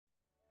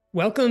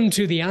Welcome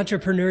to the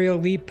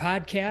Entrepreneurial Leap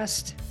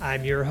podcast.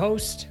 I'm your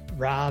host,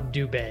 Rob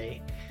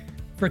Dubay.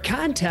 For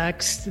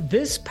context,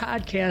 this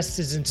podcast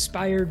is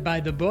inspired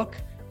by the book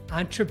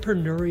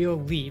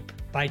Entrepreneurial Leap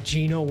by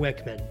Gino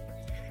Wickman.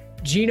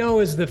 Gino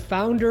is the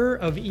founder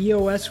of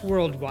EOS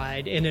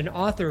Worldwide and an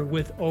author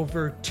with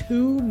over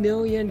 2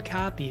 million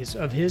copies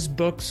of his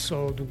books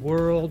sold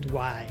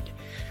worldwide.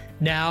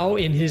 Now,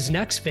 in his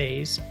next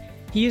phase,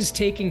 he is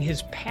taking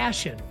his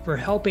passion for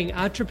helping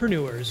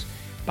entrepreneurs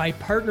by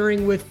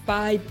partnering with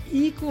 5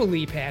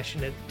 equally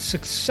passionate,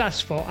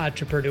 successful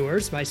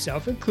entrepreneurs,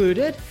 myself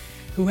included,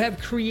 who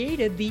have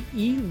created the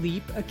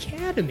eLeap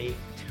Academy,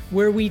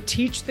 where we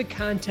teach the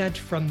content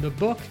from the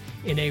book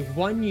in a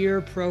 1-year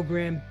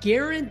program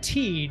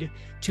guaranteed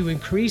to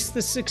increase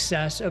the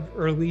success of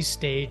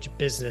early-stage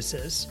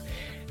businesses.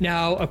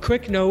 Now, a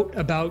quick note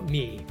about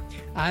me.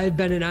 I've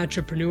been an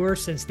entrepreneur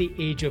since the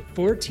age of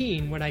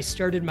 14 when I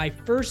started my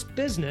first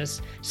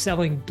business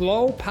selling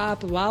blow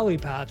pop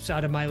lollipops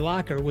out of my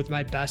locker with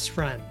my best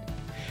friend.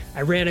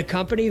 I ran a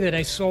company that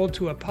I sold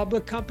to a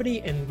public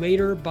company and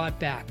later bought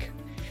back.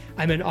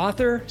 I'm an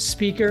author,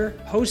 speaker,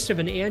 host of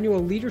an annual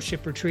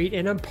leadership retreat,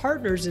 and I'm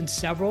partners in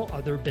several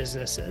other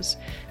businesses.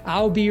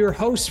 I'll be your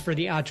host for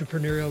the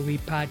Entrepreneurial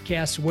Leap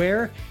podcast,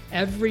 where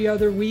every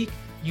other week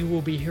you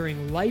will be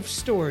hearing life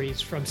stories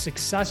from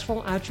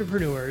successful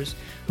entrepreneurs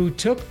who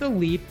took the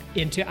leap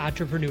into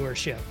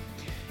entrepreneurship.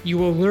 You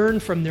will learn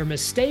from their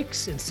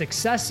mistakes and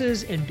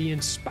successes and be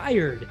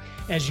inspired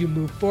as you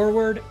move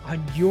forward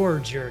on your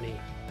journey.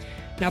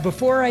 Now,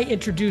 before I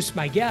introduce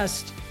my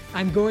guest,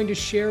 I'm going to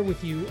share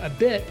with you a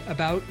bit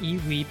about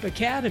eLeap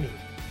Academy.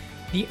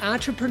 The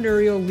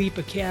Entrepreneurial Leap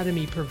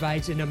Academy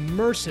provides an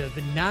immersive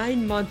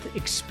 9-month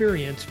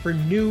experience for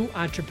new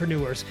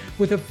entrepreneurs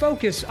with a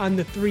focus on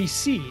the 3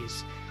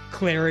 C's: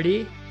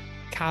 clarity,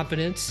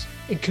 confidence,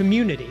 and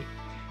community.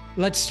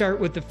 Let's start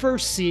with the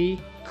first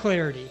C,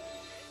 clarity.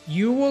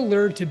 You will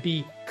learn to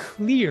be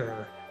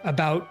clear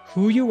about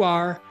who you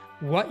are,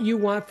 what you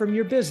want from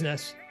your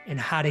business, and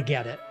how to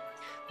get it.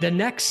 The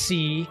next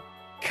C,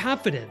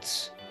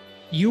 confidence.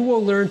 You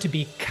will learn to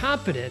be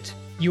confident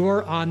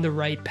you're on the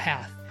right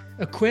path,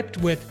 equipped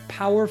with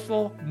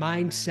powerful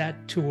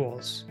mindset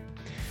tools.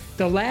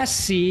 The last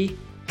C,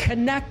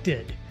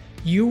 connected.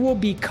 You will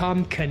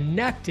become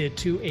connected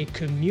to a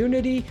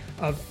community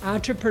of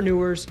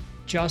entrepreneurs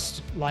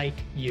just like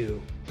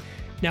you.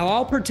 Now,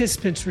 all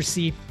participants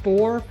receive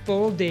 4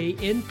 full-day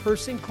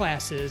in-person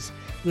classes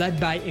led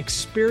by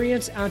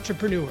experienced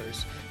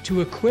entrepreneurs to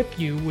equip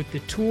you with the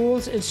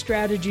tools and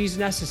strategies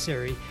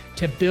necessary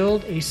to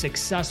build a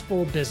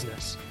successful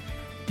business.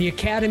 The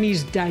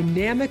Academy's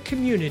dynamic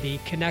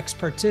community connects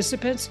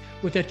participants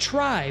with a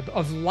tribe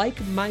of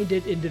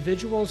like-minded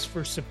individuals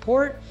for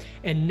support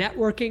and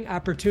networking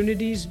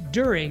opportunities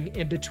during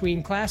and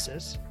between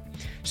classes.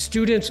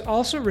 Students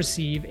also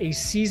receive a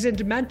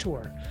seasoned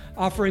mentor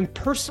offering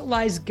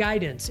personalized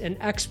guidance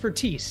and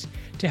expertise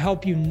to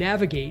help you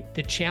navigate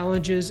the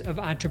challenges of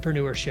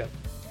entrepreneurship.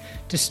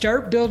 To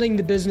start building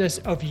the business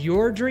of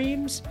your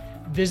dreams,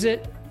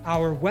 visit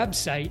our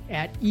website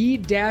at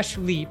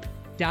e-leap.com.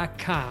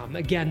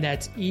 Again,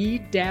 that's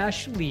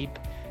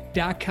e-leap.com.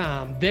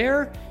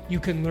 There, you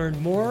can learn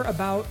more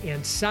about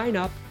and sign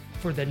up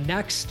for the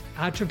next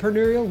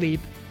Entrepreneurial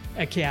Leap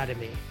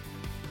Academy.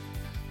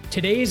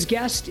 Today's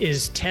guest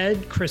is Ted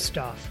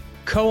Christoff,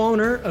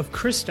 co-owner of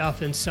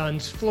Christoff &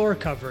 Sons Floor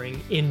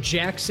Covering in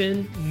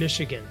Jackson,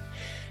 Michigan.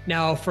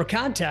 Now, for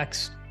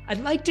context,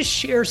 I'd like to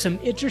share some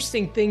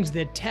interesting things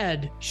that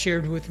Ted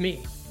shared with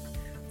me.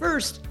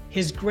 First,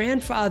 his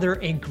grandfather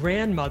and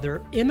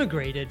grandmother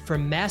immigrated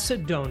from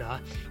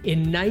Macedonia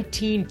in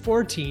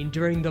 1914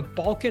 during the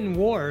Balkan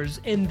Wars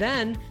and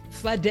then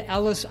fled to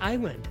Ellis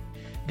Island.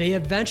 They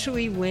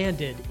eventually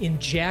landed in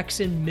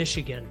Jackson,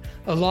 Michigan,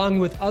 along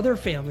with other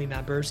family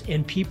members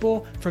and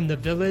people from the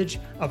village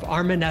of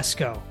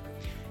Armanesco.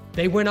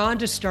 They went on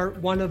to start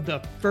one of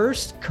the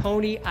first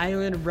Coney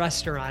Island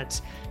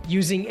restaurants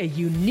using a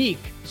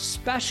unique,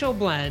 special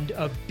blend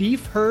of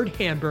beef herd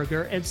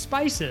hamburger and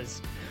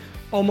spices.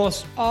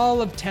 Almost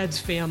all of Ted's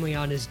family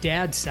on his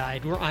dad's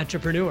side were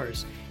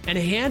entrepreneurs, and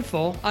a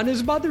handful on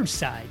his mother's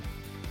side.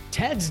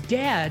 Ted's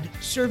dad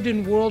served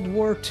in World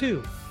War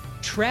II,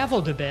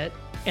 traveled a bit,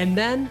 and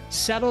then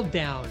settled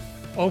down,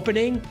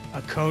 opening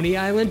a Coney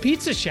Island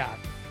pizza shop.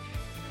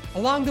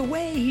 Along the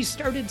way, he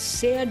started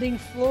sanding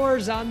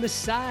floors on the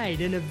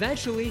side and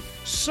eventually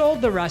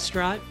sold the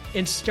restaurant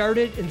and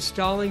started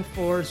installing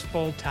floors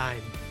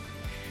full-time.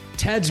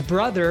 Ted's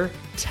brother,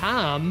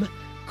 Tom,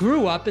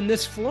 grew up in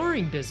this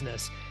flooring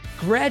business,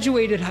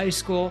 graduated high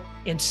school,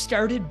 and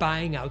started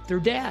buying out their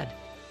dad.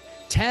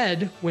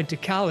 Ted went to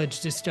college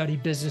to study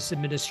business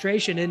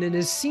administration, and in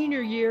his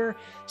senior year,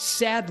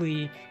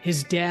 sadly,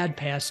 his dad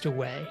passed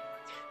away.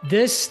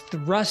 This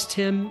thrust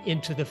him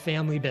into the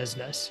family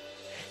business.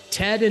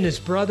 Ted and his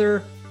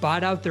brother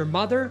bought out their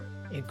mother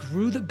and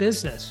grew the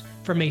business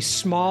from a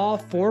small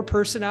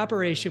 4-person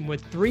operation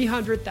with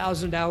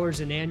 $300,000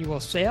 in annual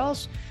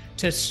sales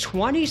to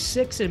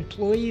 26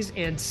 employees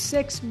and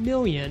 $6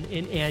 million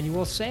in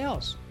annual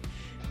sales.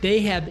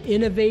 They have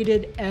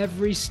innovated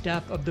every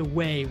step of the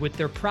way with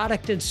their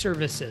product and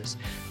services,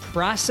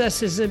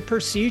 processes and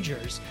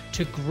procedures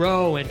to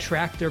grow and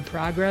track their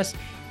progress,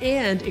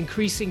 and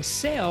increasing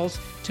sales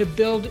to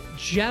build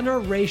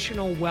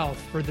generational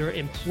wealth for their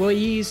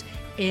employees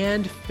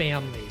and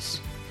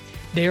families.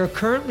 They are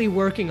currently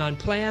working on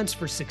plans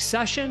for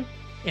succession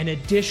and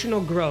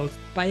additional growth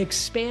by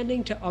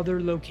expanding to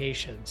other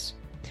locations.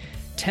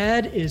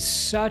 Ted is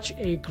such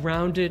a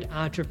grounded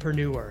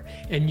entrepreneur,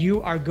 and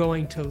you are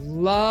going to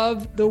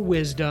love the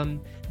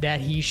wisdom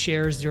that he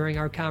shares during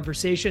our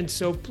conversation.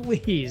 So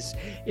please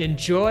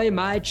enjoy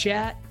my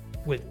chat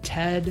with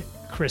Ted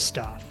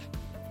Christoff.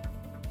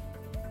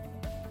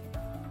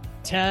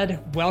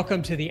 Ted,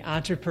 welcome to the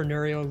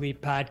Entrepreneurial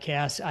Leap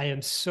Podcast. I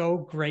am so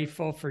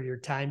grateful for your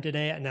time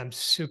today, and I'm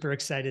super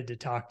excited to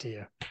talk to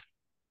you.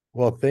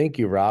 Well, thank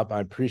you, Rob.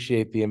 I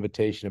appreciate the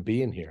invitation of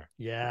being here.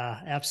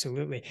 Yeah,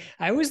 absolutely.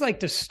 I always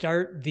like to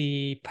start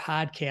the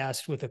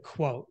podcast with a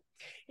quote.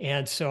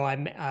 And so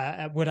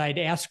what I'd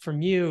ask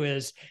from you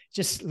is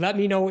just let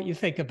me know what you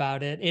think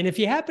about it. And if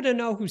you happen to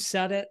know who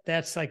said it,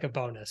 that's like a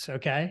bonus.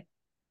 Okay.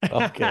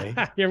 Okay.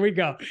 Here we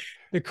go.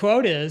 The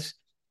quote is,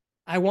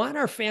 I want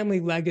our family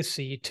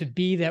legacy to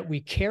be that we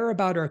care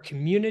about our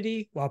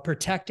community while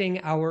protecting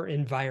our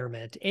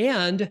environment.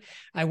 And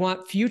I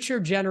want future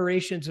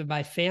generations of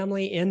my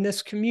family in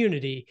this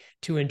community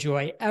to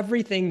enjoy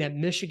everything that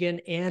Michigan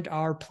and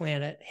our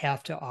planet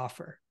have to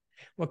offer.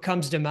 What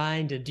comes to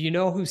mind? And do you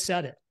know who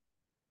said it?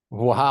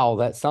 Wow,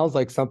 that sounds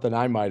like something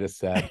I might have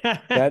said.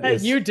 That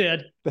is You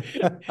did.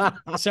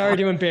 Sorry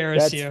to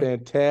embarrass That's you.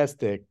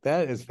 fantastic.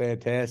 That is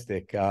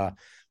fantastic.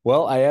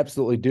 Well, I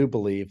absolutely do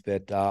believe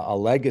that a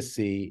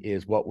legacy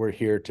is what we're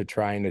here to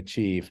try and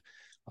achieve.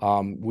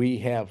 We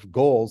have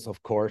goals,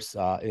 of course,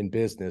 in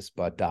business,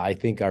 but I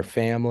think our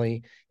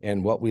family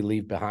and what we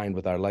leave behind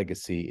with our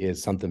legacy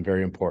is something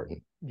very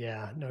important.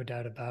 Yeah, no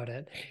doubt about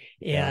it.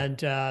 Yeah. And,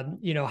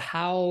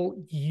 how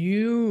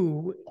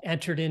you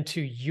entered into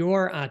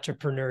your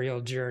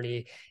entrepreneurial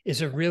journey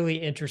is a really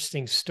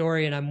interesting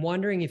story. And I'm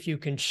wondering if you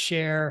can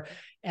share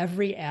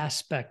every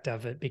aspect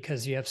of it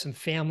because you have some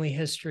family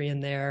history in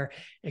there,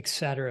 et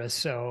cetera.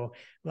 So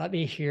let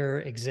me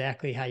hear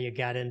exactly how you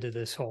got into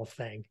this whole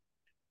thing.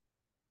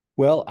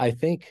 Well, I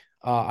think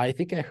I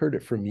heard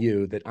it from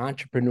you that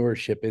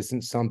entrepreneurship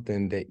isn't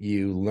something that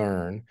you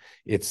learn;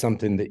 it's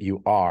something that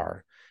you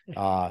are,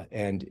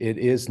 and it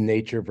is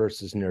nature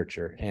versus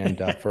nurture.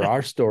 And for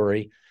our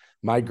story,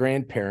 my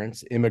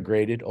grandparents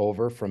immigrated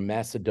over from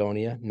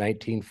Macedonia,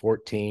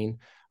 1914.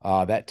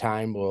 That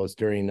time was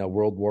during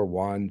World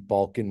War I,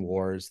 Balkan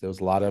Wars. There was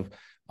a lot of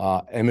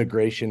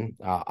immigration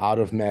out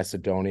of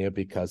Macedonia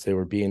because they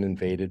were being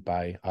invaded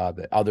by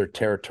the other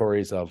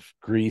territories of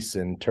Greece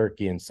and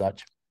Turkey and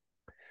such.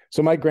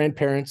 So my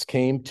grandparents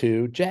came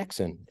to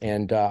Jackson,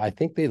 and I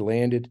think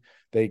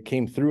they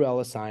came through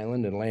Ellis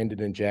Island and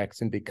landed in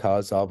Jackson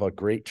because of a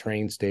great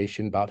train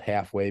station about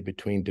halfway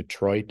between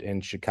Detroit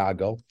and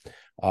Chicago.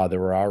 There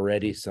were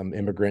already some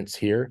immigrants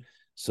here,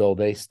 so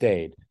they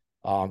stayed.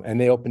 And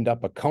they opened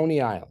up a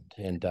Coney Island.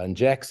 And in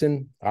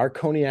Jackson, our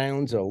Coney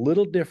Islands are a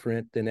little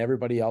different than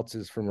everybody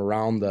else's from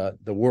around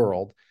the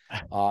world.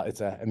 It's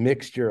a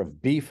mixture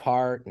of beef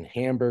heart and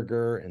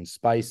hamburger and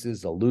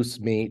spices, a loose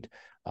meat,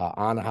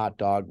 on a hot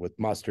dog with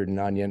mustard and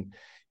onion.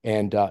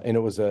 And it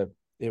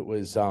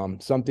was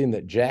something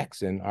that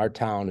Jackson, our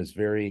town, is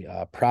very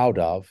proud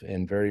of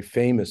and very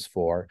famous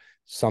for,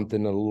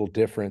 something a little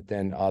different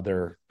than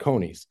other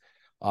Coneys.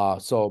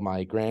 So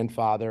my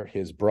grandfather,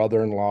 his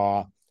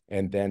brother-in-law,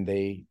 and then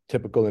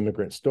typical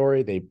immigrant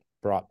story, they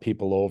brought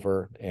people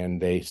over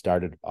and they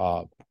started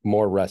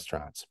more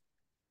restaurants.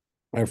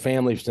 Our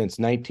family since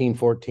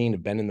 1914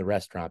 have been in the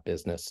restaurant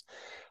business.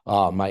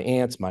 My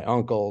aunts, my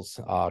uncles,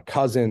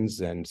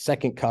 cousins and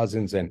second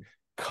cousins and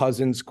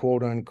cousins,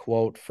 quote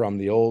unquote, from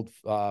the old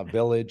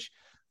village,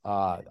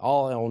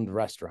 all owned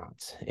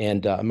restaurants.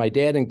 And my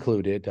dad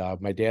included.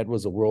 My dad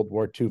was a World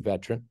War II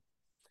veteran,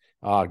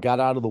 got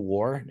out of the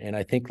war. And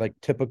I think like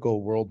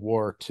typical World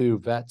War II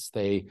vets,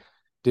 they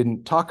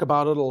didn't talk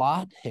about it a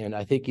lot. And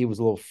I think he was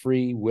a little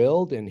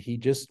free-willed and he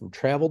just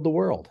traveled the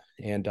world.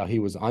 And he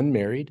was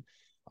unmarried.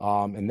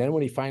 And then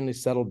when he finally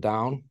settled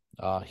down,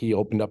 he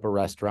opened up a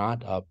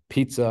restaurant, a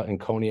pizza and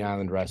Coney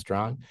Island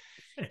restaurant.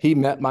 He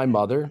met my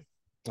mother.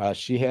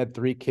 She had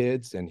 3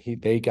 kids and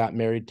they got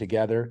married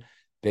together.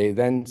 They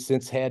then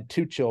since had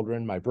 2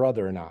 children, my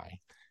brother and I.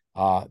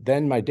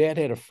 Then my dad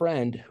had a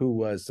friend who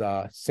was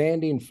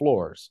sanding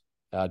floors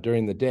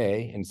during the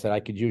day and said, I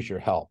could use your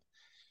help.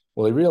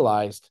 Well, he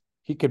realized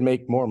he could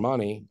make more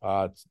money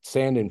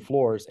sanding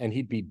floors and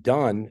he'd be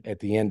done at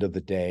the end of the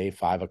day,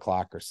 5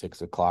 o'clock or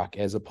 6 o'clock,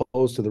 as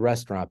opposed to the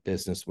restaurant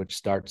business, which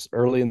starts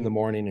early in the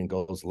morning and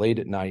goes late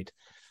at night.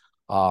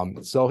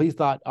 So he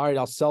thought, all right,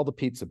 I'll sell the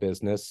pizza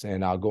business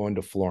and I'll go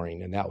into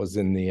flooring. And that was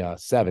in the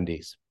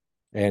 70s.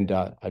 And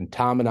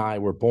Tom and I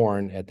were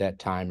born at that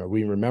time, or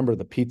we remember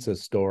the pizza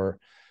store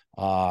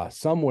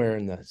somewhere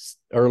in the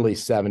early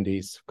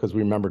 70s because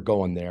we remember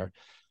going there.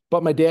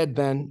 But my dad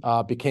then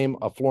became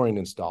a flooring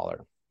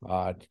installer.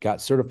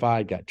 got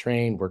certified, got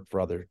trained, worked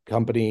for other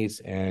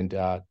companies, and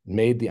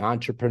made the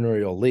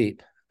entrepreneurial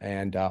leap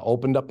and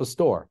opened up a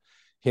store.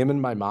 Him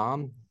and my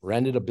mom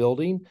rented a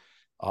building,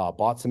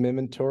 bought some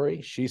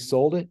inventory. She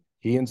sold it.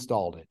 He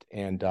installed it.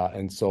 And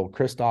so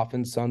Christoff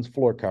and Sons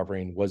floor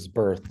covering was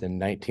birthed in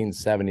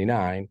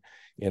 1979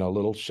 in a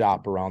little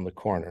shop around the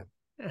corner.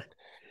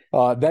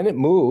 Then it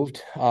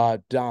moved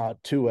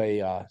to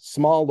a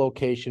small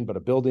location, but a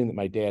building that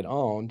my dad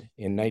owned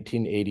in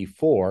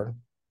 1984.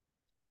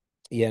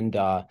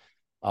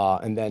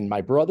 And then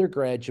my brother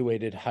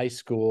graduated high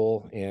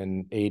school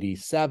in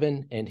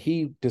 87, and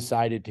he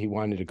decided he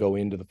wanted to go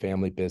into the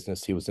family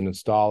business. He was an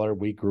installer.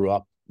 We grew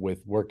up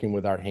with working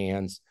with our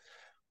hands.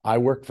 I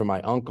worked for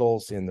my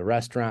uncles in the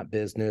restaurant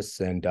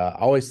business, and I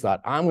always thought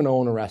I'm going to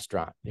own a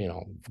restaurant.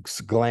 It's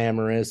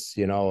glamorous.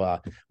 My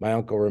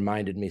uncle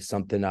reminded me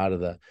something out of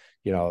the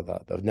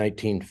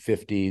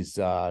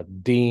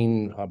 1950s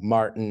Dean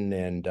Martin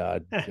and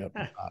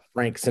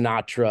Frank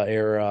Sinatra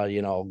era.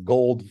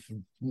 Gold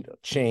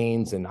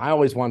chains, and I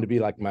always wanted to be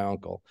like my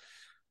uncle.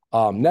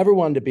 Never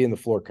wanted to be in the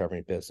floor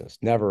covering business.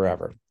 Never,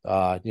 ever.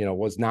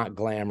 Was not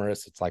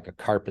glamorous. It's like a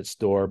carpet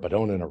store, but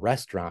owning a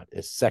restaurant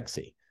is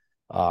sexy.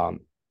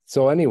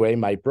 So anyway,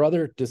 my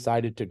brother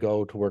decided to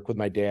go to work with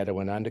my dad. I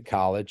went on to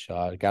college,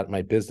 got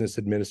my business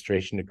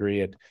administration degree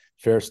at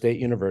Fair State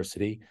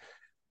University.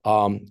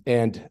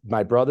 And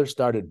my brother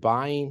started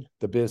buying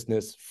the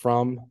business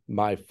from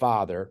my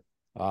father.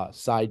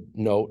 Side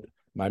note,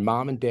 my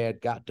mom and dad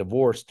got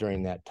divorced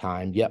during that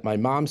time, yet my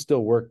mom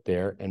still worked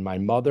there, and my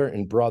mother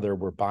and brother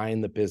were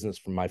buying the business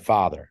from my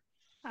father.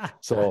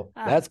 So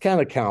that's kind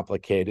of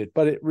complicated,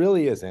 but it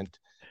really isn't.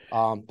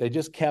 They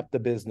just kept the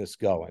business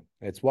going.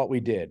 It's what we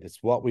did. It's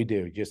what we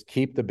do. Just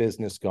keep the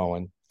business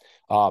going.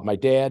 My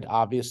dad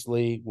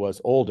obviously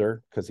was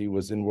older because he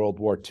was in World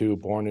War II,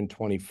 born in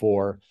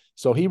 24.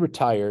 So he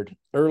retired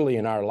early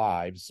in our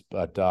lives,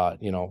 but,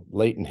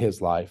 late in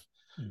his life.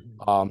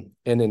 Mm-hmm.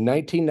 And in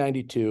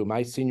 1992,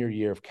 my senior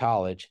year of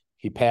college,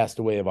 he passed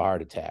away of a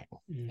heart attack.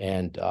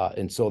 Mm-hmm.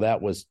 And so that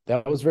was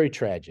very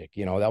tragic.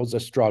 That was a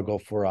struggle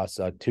for us,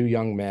 two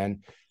young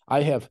men.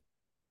 I have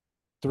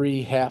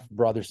 3 half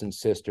brothers and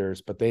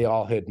sisters, but they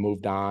all had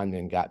moved on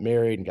and got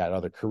married and got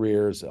other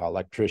careers,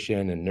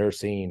 electrician and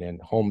nursing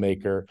and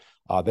homemaker.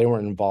 They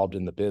weren't involved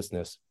in the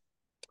business.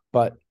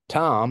 But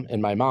Tom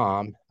and my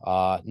mom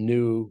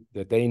knew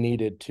that they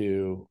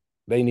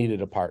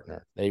needed a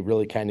partner. They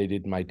really kind of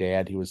did my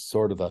dad. He was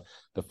sort of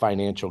the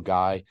financial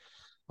guy.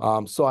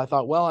 So I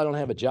thought, well, I don't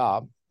have a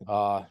job.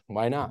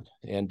 Why not?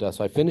 And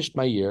so I finished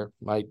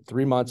my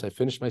 3 months. I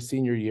finished my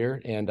senior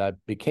year, and I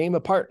became a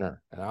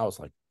partner. And I was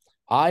like,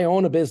 I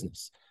own a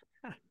business.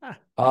 Then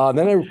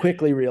I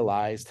quickly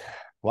realized,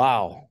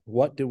 wow,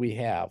 what do we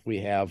have? We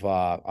have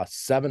a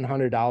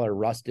 $700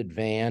 rusted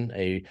van,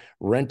 a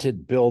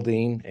rented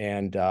building,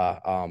 and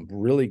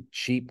really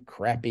cheap,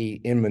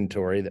 crappy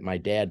inventory that my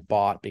dad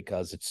bought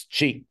because it's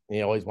cheap.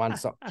 He always wanted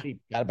something cheap.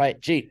 Got to buy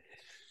it cheap.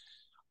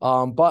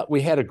 But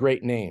we had a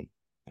great name.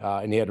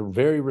 And he had a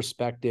very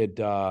respected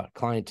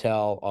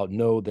clientele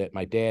know that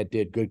my dad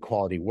did good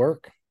quality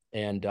work.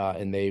 And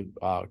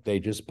they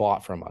just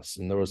bought from us.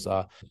 And there was,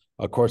 of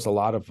course, a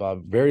lot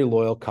of very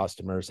loyal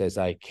customers as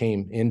I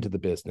came into the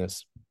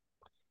business.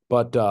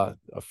 But the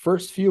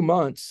first few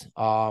months,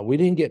 we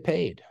didn't get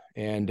paid.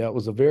 And it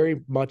was a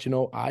very much,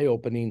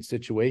 eye-opening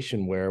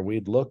situation where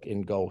we'd look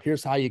and go,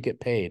 here's how you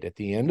get paid. At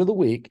the end of the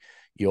week,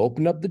 you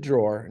open up the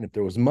drawer, and if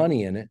there was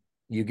money in it,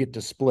 you get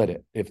to split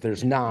it. If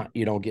there's not,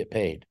 you don't get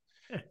paid.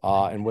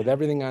 And with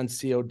everything on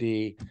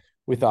COD,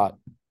 we thought,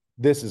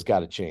 this has got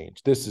to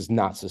change. This is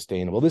not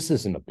sustainable. This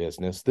isn't a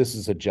business. This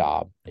is a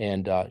job.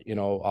 And,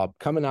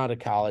 coming out of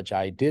college,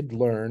 I did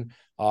learn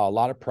a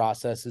lot of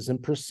processes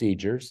and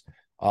procedures.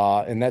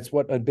 And that's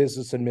what a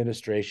business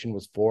administration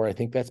was for. I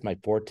think that's my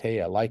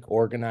forte. I like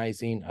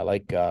organizing. I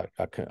like,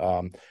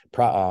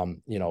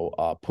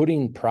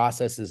 putting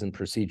processes and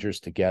procedures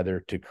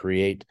together to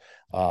create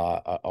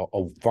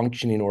a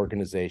functioning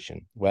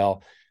organization.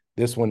 Well,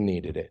 this one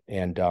needed it.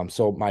 And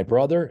so my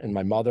brother and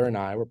my mother and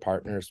I were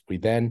partners. We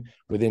then,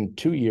 within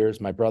 2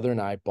 years, my brother and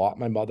I bought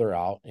my mother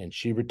out, and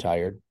she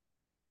retired.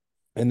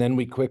 And then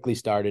we quickly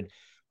started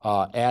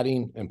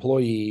adding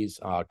employees,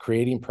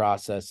 creating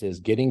processes,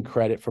 getting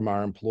credit from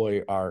our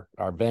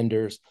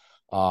vendors.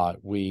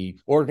 We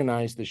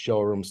organized the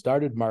showroom,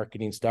 started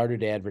marketing,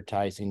 started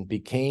advertising,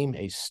 became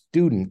a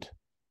student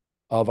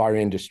of our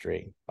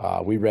industry.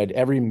 We read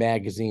every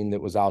magazine that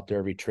was out there,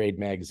 every trade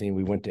magazine.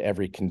 We went to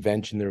every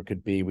convention there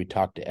could be. We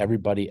talked to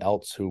everybody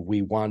else who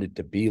we wanted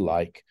to be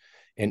like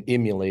and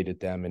emulated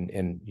them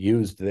and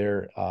used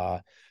their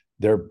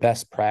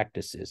best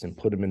practices and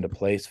put them into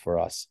place for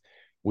us.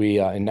 We,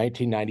 in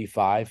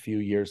 1995, a few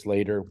years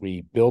later,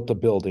 we built a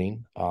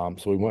building.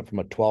 So we went from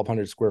a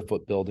 1,200 square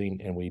foot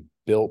building, and we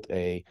built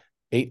a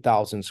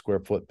 8,000 square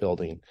foot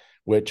building,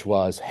 which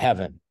was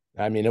heaven.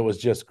 I mean, it was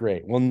just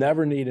great. We'll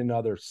never need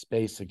another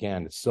space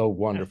again. It's so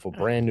wonderful,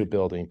 brand new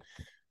building.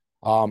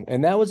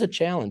 And that was a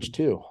challenge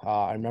too.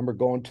 I remember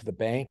going to the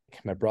bank,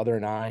 my brother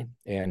and I,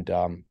 and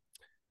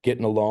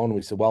getting a loan.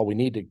 We said, well, we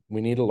need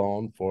a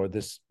loan for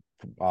this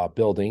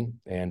building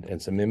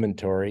and some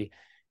inventory.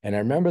 And I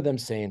remember them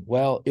saying,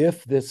 well,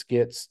 if this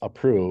gets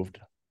approved,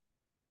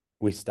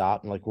 we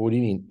stopped and like, well, what do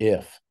you mean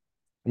if?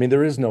 I mean,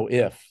 there is no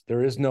if.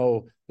 There is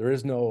no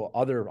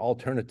other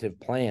alternative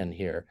plan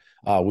here.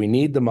 We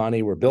need the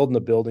money. We're building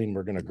a building.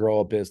 We're going to grow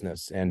a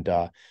business. And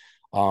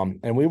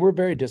we were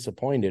very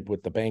disappointed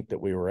with the bank that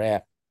we were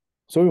at.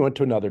 So we went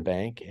to another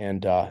bank,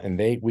 and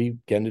we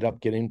ended up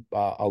getting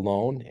a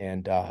loan.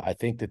 And I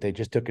think that they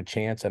just took a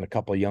chance on a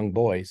couple of young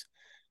boys,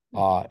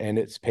 and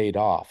it's paid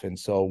off. And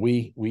so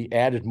we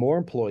added more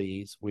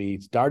employees. We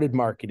started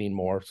marketing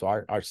more. So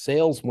our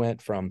sales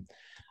went from,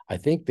 I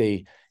think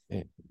the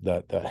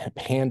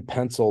hand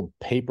penciled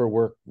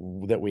paperwork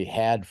that we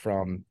had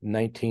from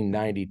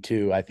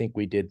 1992, I think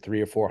we did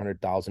 $300,000 or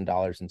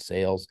 $400,000 in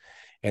sales.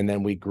 And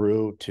then we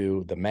grew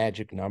to the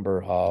magic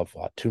number of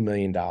 $2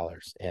 million.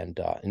 And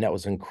that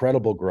was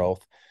incredible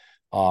growth.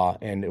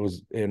 And there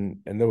was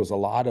a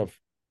lot of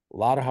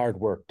hard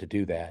work to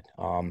do that.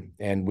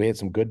 And we had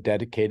some good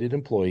dedicated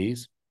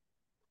employees.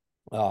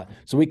 So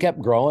we kept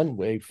growing.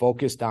 We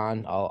focused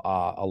on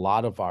a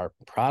lot of our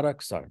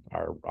products,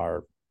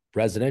 our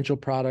residential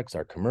products,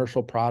 our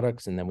commercial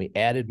products, and then we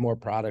added more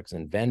products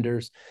and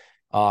vendors.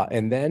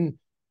 And then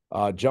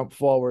jump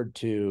forward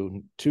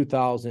to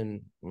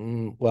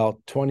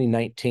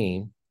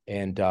 2019,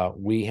 and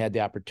we had the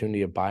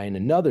opportunity of buying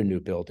another new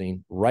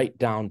building right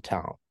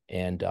downtown.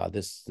 And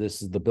this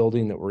is the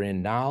building that we're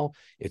in now.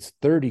 It's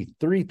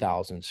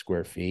 33,000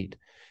 square feet.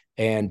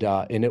 And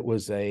it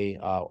was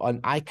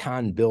an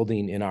icon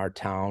building in our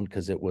town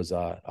because it was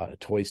a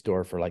toy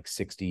store for like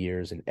 60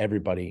 years, and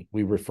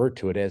we refer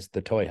to it as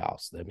the Toy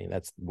House. I mean,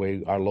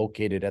 we are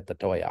located at the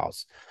Toy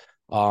House,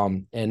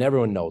 and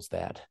everyone knows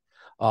that.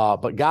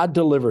 But God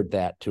delivered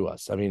that to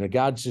us. I mean,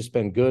 God's just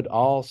been good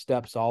all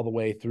steps, all the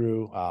way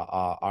through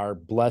our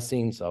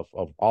blessings of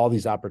all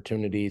these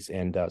opportunities.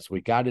 And so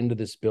we got into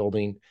this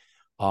building,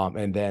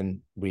 and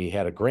then we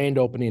had a grand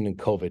opening, and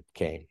COVID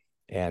came,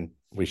 and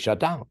we shut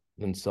down.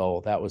 And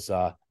so that was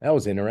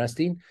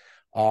interesting.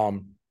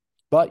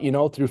 But,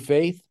 through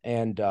faith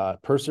and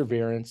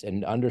perseverance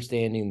and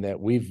understanding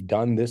that we've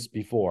done this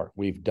before,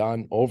 we've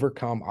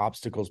overcome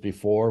obstacles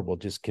before, we'll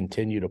just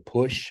continue to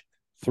push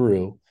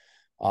through.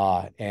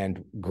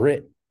 And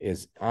grit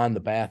is on the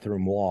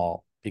bathroom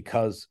wall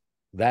because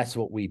that's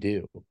what we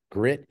do.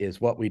 Grit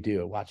is what we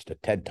do. I watched a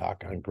TED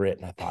Talk on grit,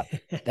 and I thought,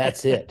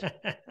 that's it.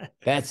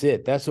 That's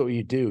it. That's what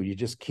you do. You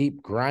just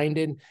keep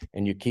grinding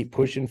and you keep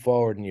pushing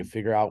forward, and you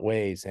figure out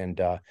ways. And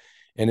it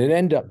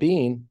ended up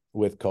being,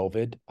 with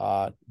COVID,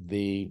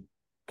 the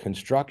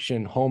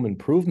construction home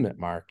improvement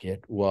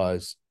market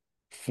was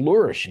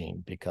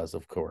flourishing because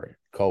of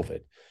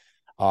COVID.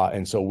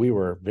 And so we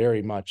were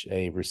very much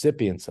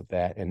recipients of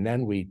that. And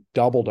then we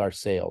doubled our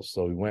sales.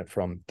 So we went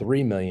from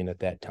 $3 million at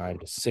that time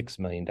to $6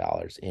 million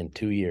in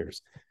 2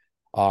 years.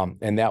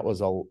 And that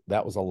was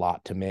a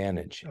lot to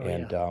manage.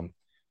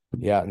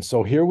 And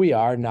so here we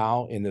are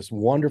now in this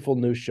wonderful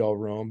new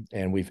showroom,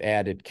 and we've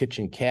added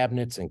kitchen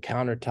cabinets and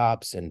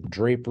countertops and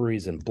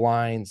draperies and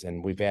blinds,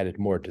 and we've added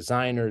more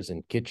designers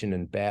and kitchen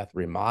and bath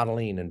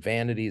remodeling and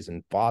vanities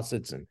and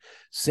faucets and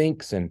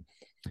sinks, and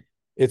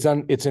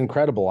it's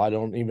incredible. I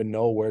don't even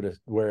know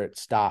where it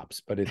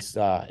stops, but it's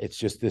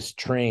just this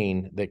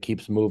train that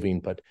keeps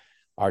moving. But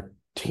our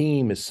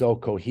team is so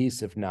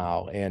cohesive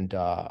now, and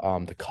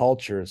the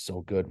culture is so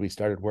good. We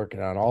started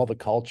working on all the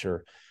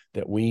culture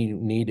that we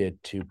needed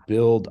to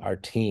build our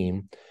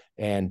team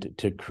and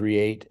to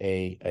create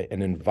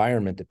an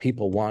environment that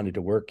people wanted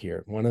to work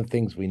here. One of the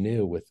things we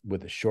knew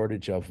with a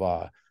shortage of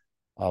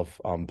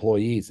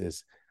employees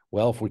is,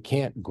 well, if we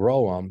can't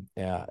grow them,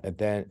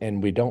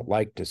 and we don't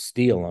like to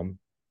steal them,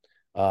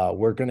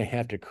 we're going to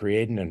have to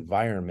create an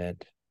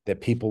environment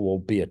that people will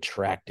be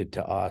attracted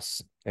to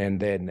us.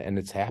 And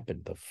it's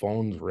happened. The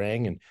phones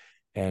rang,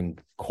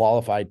 and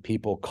qualified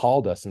people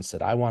called us and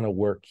said, I want to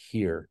work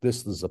here.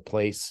 This is a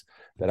place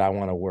that I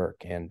want to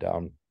work. And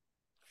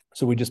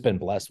so we've just been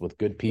blessed with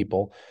good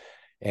people.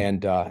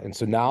 And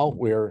so now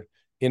we're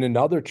in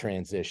another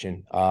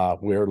transition.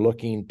 We're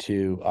looking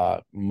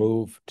to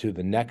move to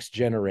the next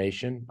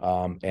generation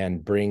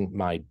and bring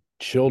my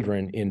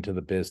children into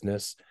the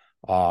business.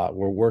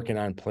 We're working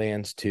on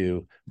plans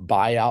to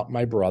buy out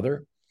my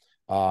brother.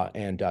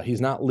 And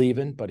he's not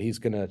leaving, but he's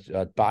going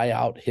to buy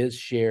out his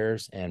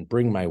shares and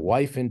bring my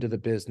wife into the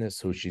business,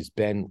 who she's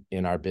been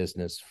in our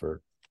business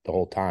for the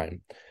whole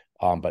time,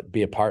 but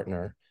be a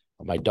partner.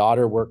 My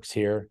daughter works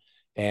here,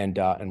 and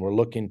we're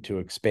looking to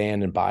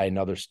expand and buy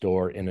another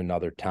store in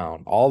another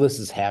town. All this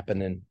is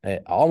happening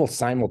almost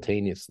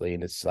simultaneously.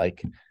 And it's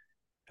like,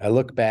 I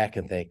look back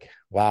and think,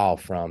 wow,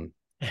 from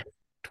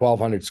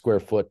 1,200 square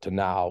foot to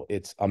now,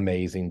 it's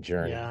amazing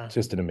journey. Yeah. It's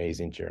just an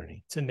amazing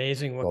journey. It's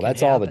amazing what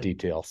that's happen. All the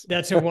details.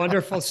 That's a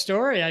wonderful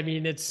story. I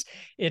mean,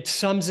 it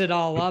sums it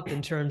all up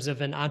in terms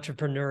of an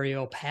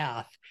entrepreneurial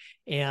path.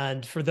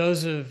 And for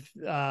those of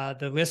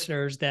the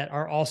listeners that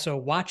are also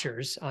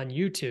watchers on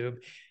YouTube,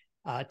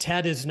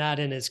 Ted is not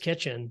in his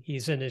kitchen;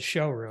 he's in his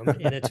showroom,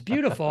 and it's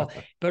beautiful.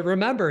 But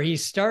remember,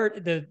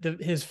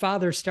 his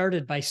father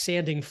started by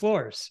sanding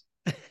floors.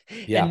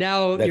 And Yeah,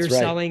 now you're that's right.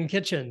 selling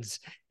kitchens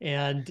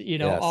and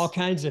all Yes.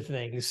 kinds of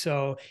things.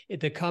 So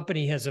the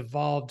company has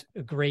evolved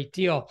a great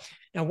deal.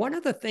 Now, one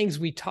of the things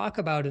we talk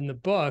about in the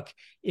book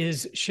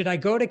is, should I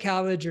go to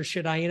college or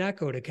should I not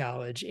go to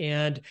college?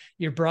 And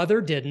your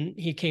brother didn't.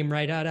 He came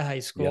right out of high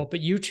school, Yep.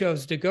 but you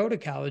chose to go to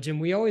college. And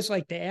we always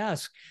like to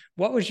ask,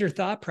 what was your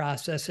thought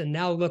process? And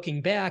now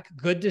looking back,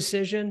 good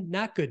decision,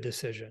 not good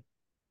decision?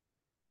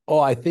 Oh,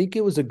 I think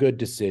it was a good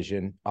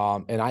decision.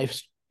 And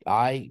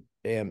I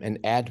am an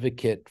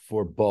advocate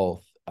for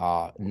both,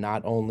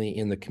 not only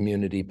in the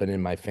community, but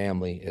in my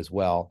family as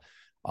well.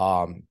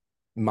 Um,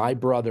 my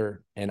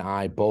brother and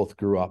I both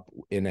grew up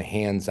in a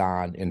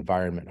hands-on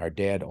environment. Our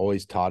dad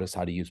always taught us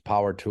how to use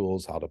power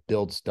tools, how to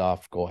build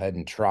stuff, go ahead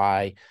and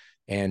try.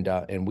 And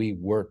we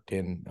worked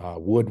in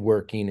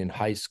woodworking in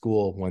high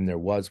school when there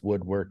was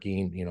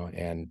woodworking,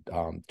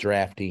 and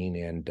drafting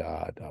and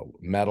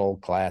metal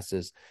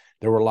classes.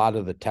 There were a lot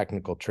of the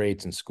technical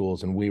trades in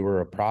schools, and we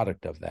were a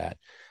product of that.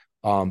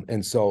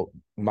 And so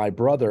my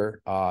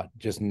brother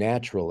just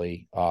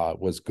naturally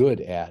was good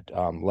at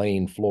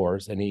laying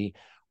floors, and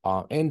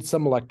and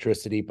some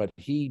electricity, but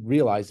he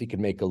realized he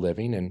could make a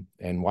living,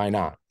 and why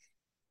not?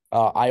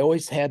 I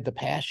always had the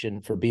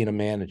passion for being a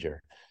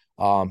manager.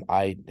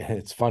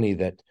 It's funny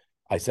that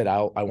I said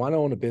I want to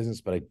own a business,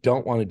 but I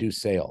don't want to do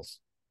sales.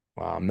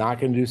 I'm not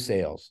going to do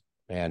sales,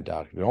 and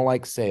we don't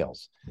like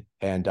sales.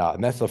 And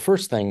that's the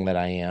first thing that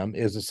I am,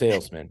 is a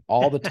salesman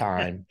all the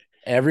time,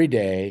 every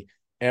day,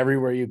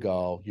 everywhere you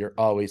go, you're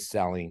always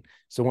selling.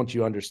 So once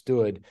you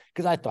understood,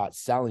 because I thought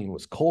selling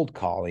was cold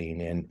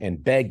calling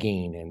and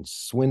begging and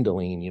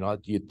swindling,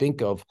 you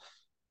think of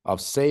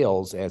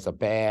sales as a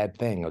bad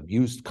thing, a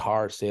used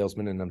car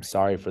salesman. And I'm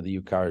sorry for the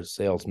used car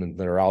salesmen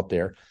that are out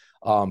there.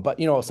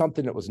 But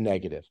something that was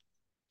negative.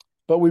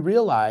 But we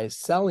realize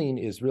selling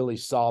is really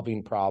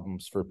solving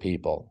problems for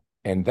people.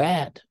 And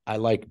that I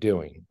like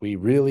doing. We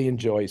really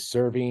enjoy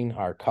serving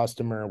our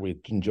customer. We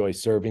enjoy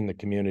serving the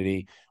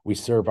community. We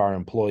serve our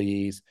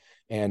employees.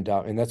 And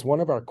that's one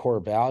of our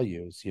core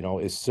values,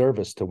 is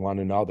service to one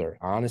another.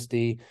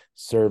 Honesty,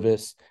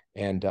 service,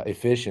 and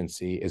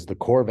efficiency is the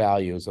core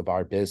values of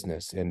our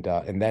business. And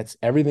that's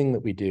everything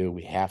that we do.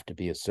 We have to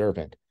be a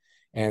servant.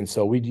 And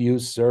so we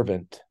use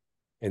servant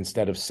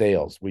instead of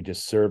sales. We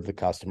just serve the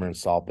customer and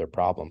solve their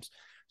problems.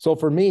 So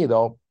for me,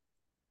 though,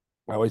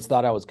 I always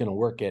thought I was going to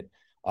work at,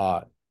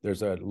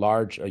 there's a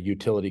large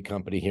utility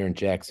company here in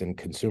Jackson,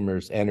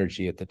 Consumers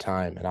Energy at the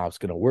time. And I was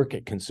going to work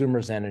at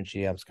Consumers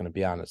Energy. I was going to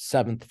be on a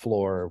 7th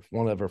floor,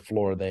 whatever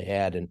floor they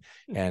had,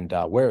 and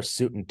wear a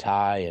suit and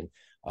tie. And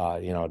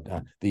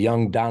the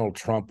young Donald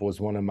Trump was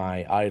one of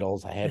my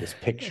idols. I had his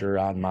picture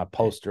on my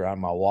poster on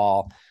my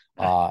wall.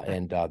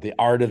 And the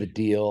art of the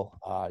deal.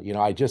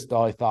 I just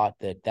always thought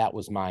that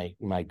was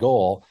my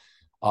goal.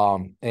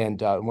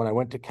 And when I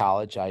went to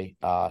college, I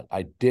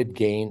did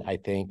gain, I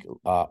think,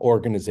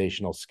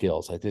 organizational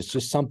skills. It's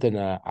just something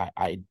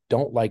I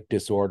don't like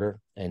disorder,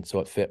 and so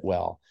it fit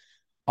well.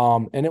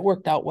 And it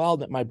worked out well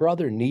that my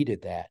brother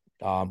needed that.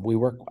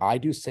 I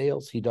do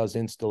sales, he does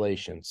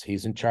installations.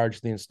 He's in charge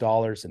of the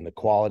installers and the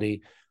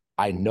quality.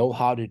 I know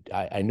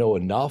I know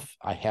enough.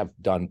 I have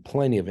done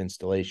plenty of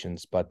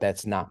installations, but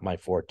that's not my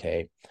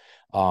forte.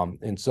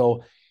 And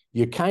so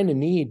you kind of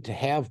need to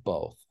have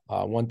both.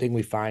 One thing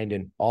we find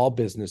in all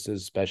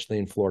businesses, especially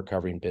in floor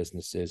covering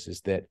businesses,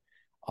 is that,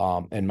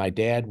 and my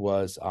dad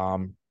was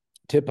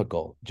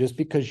typical, just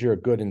because you're a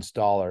good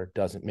installer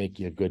doesn't make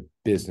you a good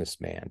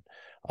businessman.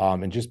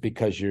 And just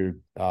because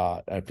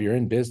if you're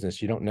in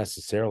business, you don't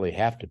necessarily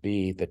have to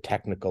be the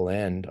technical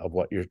end of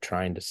what you're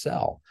trying to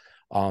sell.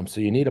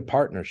 So you need a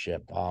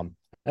partnership.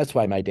 That's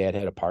why my dad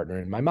had a partner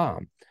and my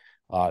mom.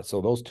 So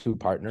those two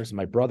partners,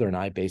 my brother and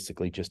I,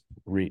 basically just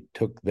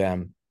took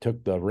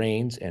the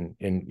reins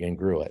and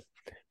grew it.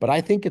 But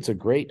I think it's a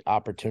great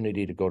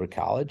opportunity to go to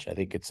college. I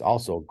think it's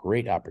also a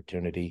great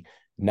opportunity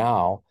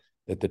now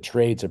that the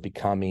trades are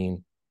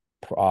becoming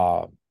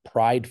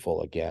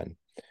prideful again.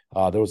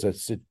 There was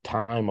a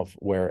time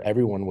where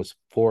everyone was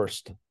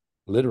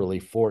literally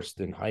forced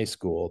in high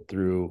school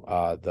through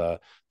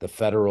the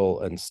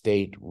federal and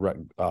state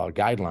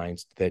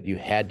guidelines that you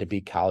had to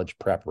be college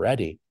prep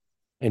ready.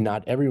 And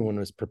not everyone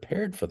was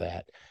prepared for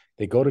that.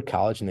 They go to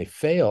college and they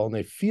fail, and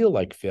they feel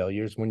like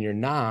failures when you're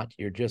not.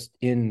 You're just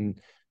in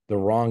the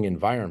wrong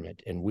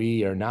environment. And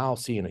we are now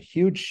seeing a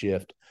huge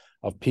shift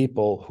of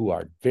people who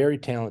are very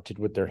talented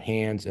with their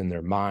hands and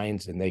their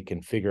minds, and they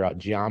can figure out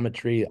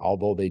geometry,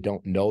 although they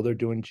don't know they're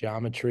doing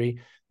geometry.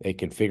 They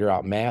can figure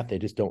out math. They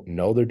just don't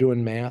know they're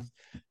doing math.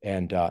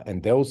 And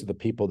those are the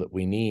people that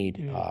we need,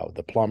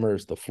 the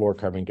plumbers, the floor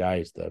covering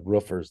guys, the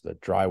roofers, the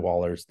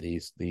drywallers,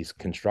 these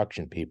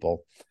construction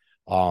people.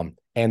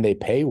 And they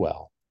pay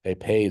well. They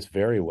pays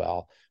very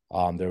well.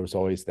 There was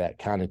always that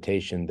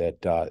connotation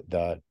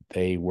that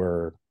they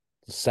were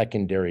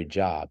secondary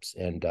jobs,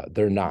 and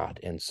they're not.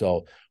 And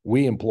so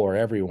we implore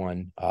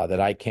everyone that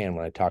I can,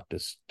 when I talk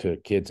to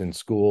kids in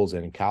schools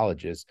and in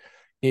colleges,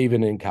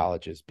 even in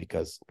colleges,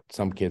 because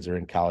some kids are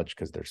in college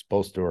because they're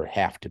supposed to or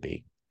have to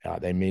be.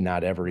 They may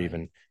not ever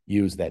even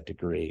use that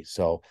degree.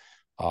 So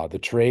the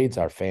trades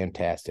are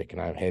fantastic,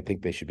 and I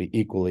think they should be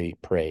equally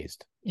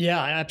praised.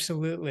 Yeah,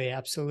 absolutely.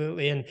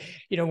 Absolutely. And,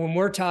 when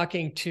we're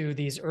talking to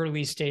these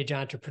early stage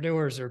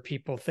entrepreneurs or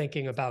people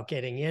thinking about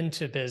getting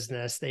into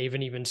business, they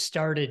haven't even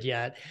started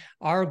yet.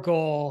 Our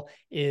goal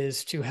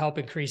is to help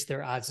increase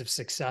their odds of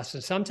success.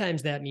 And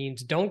sometimes that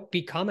means don't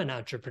become an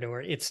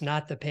entrepreneur. It's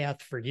not the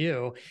path for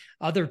you.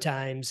 Other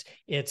times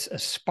it's a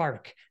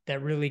spark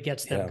that really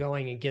gets them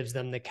going and gives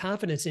them the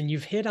confidence. And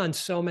you've hit on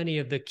so many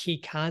of the key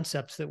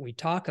concepts that we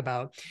talk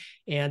about.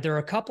 And there are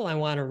a couple I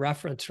want to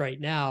reference right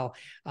now,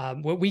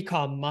 what we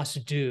call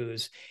must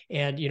do's.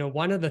 And,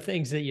 one of the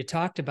things that you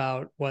talked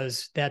about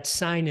was that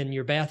sign in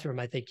your bathroom.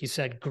 I think you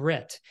said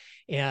grit.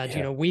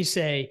 And, we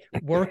say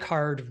work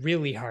hard,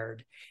 really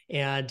hard.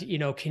 And,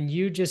 can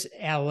you just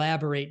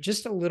elaborate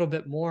just a little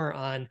bit more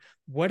on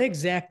what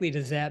exactly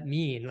does that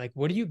mean? Like,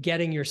 what are you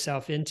getting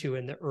yourself into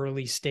in the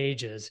early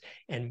stages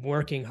and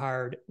working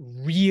hard,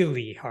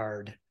 really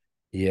hard?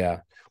 Yeah.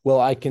 Well,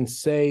 I can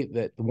say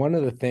that one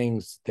of the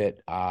things that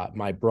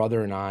my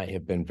brother and I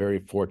have been very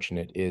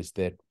fortunate is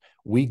that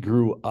we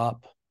grew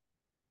up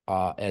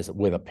as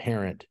with a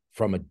parent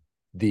from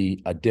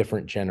a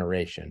different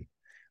generation.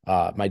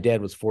 My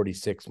dad was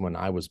 46 when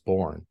I was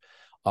born.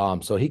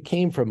 So he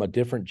came from a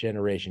different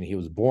generation. He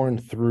was born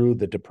through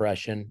the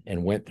Depression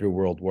and went through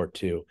World War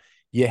II.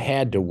 You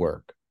had to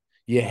work.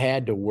 You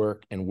had to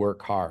work and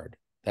work hard.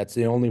 That's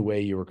the only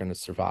way you were going to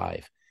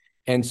survive.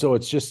 And so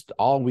it's just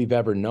all we've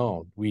ever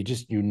known.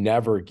 You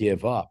never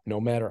give up,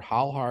 no matter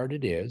how hard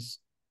it is.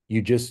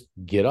 You just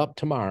get up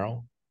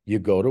tomorrow, you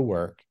go to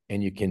work,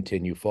 and you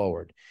continue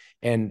forward.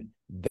 And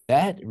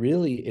that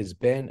really has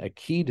been a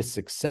key to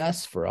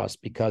success for us,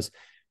 because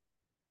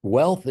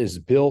wealth is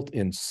built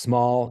in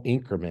small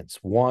increments,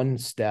 one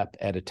step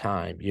at a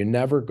time. You're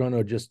never going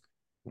to just,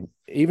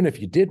 even if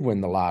you did win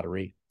the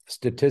lottery,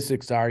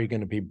 statistics are you're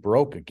going to be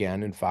broke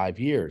again in 5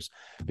 years,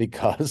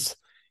 because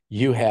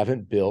you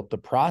haven't built the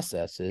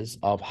processes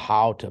of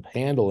how to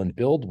handle and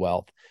build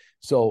wealth.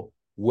 So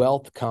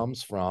wealth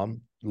comes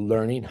from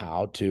learning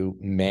how to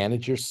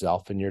manage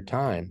yourself and your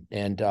time.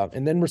 And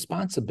then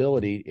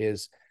responsibility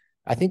is,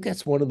 I think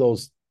that's one of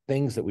those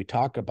things that we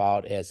talk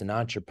about as an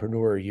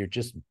entrepreneur. You're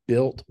just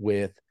built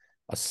with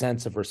a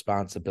sense of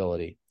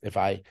responsibility.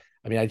 I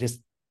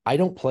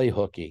don't play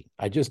hooky.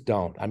 I just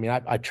don't.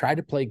 I try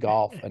to play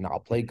golf, and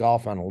I'll play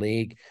golf on a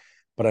league,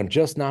 but I'm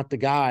just not the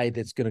guy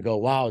that's going to go,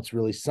 wow, it's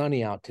really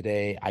sunny out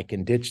today. I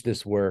can ditch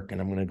this work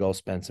and I'm going to go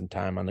spend some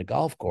time on the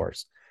golf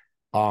course.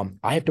 I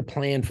have to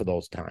plan for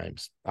those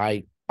times.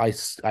 I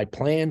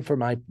plan for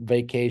my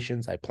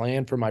vacations. I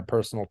plan for my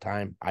personal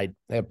time. I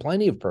have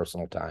plenty of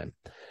personal time,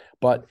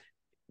 but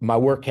my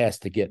work has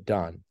to get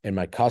done, and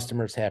my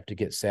customers have to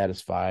get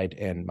satisfied,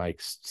 and my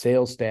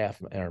sales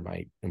staff or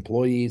my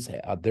employees,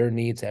 their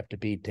needs have to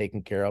be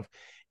taken care of.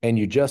 And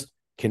you just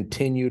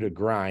continue to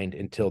grind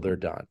until they're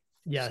done.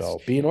 Yes. So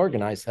being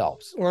organized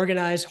helps.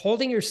 Organized,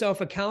 holding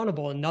yourself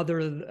accountable. Another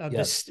of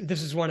Yes.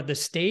 this is one of the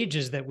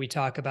stages that we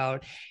talk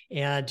about.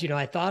 And,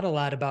 I thought a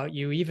lot about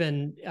you,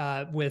 even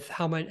with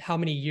how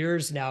many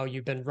years now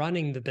you've been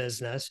running the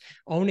business,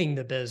 owning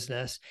the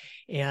business.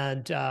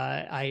 And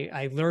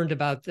I learned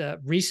about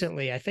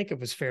recently, I think it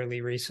was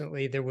fairly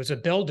recently, there was a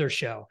builder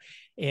show.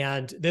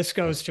 And this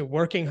goes to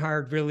working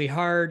hard, really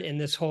hard, and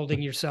this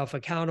holding yourself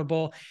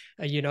accountable.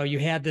 You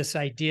had this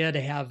idea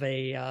to have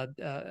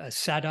a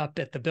setup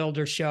at the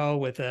builder show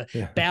with a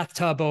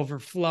bathtub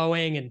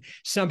overflowing, and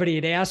somebody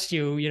had asked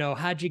you,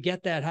 how'd you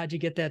get that? How'd you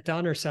get that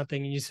done or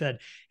something? And you said,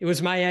 it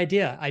was my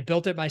idea. I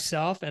built it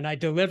myself, and I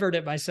delivered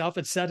it myself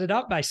and set it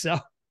up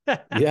myself.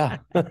 Yeah.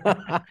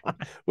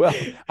 Well,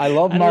 I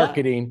love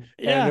marketing,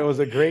 and it was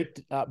a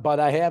great, but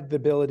I have the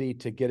ability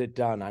to get it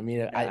done.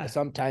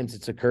 Sometimes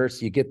it's a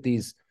curse. You get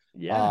these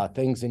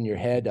things in your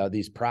head,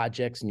 these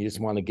projects, and you just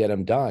want to get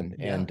them done.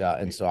 Yeah.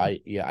 And so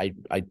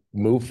I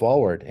move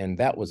forward, and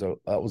that was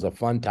a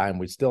fun time.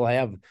 We still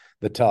have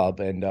the tub,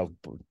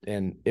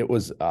 and it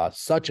was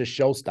such a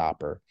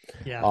showstopper.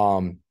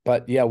 Yeah.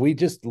 But yeah, we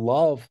just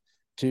love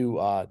to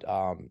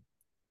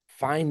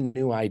find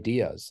new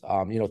ideas.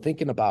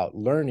 Thinking about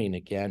learning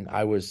again,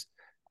 I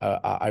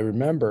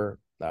remember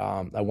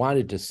I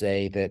wanted to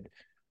say that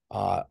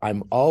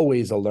I'm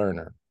always a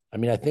learner.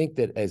 I think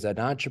that as an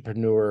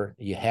entrepreneur,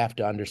 you have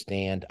to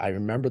understand. I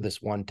remember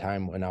this one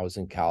time when I was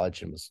in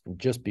college, and it was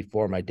just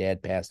before my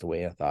dad passed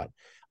away. I thought,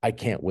 I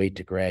can't wait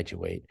to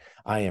graduate.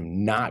 I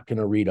am not going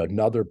to read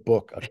another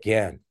book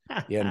again.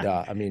 And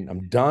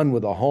I'm done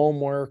with the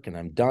homework, and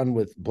I'm done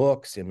with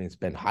books. It's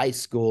been high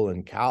school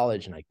and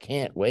college, and I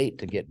can't wait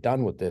to get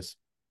done with this.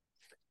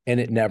 And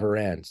it never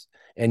ends.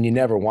 And you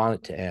never want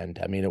it to end.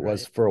 It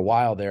was for a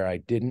while there, I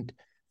didn't,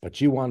 but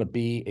you want to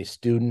be a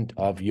student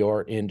of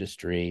your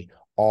industry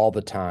all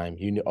the time.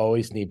 You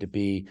always need to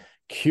be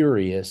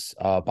curious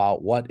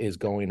about what is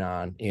going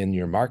on in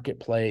your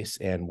marketplace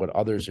and what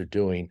others are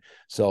doing.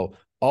 So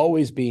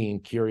always being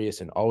curious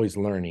and always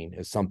learning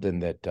is something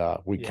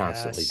that we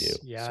constantly do.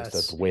 Yes. It's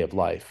just a way of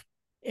life.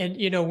 And,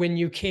 you know, when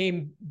you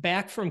came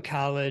back from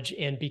college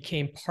and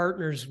became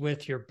partners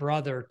with your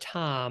brother,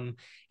 Tom,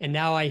 and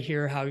now I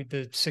hear how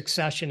the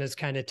succession is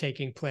kind of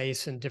taking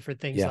place and different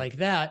things Yeah. like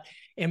that.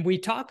 And we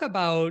talk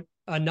about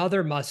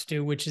another must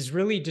do, which is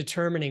really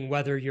determining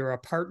whether you're a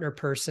partner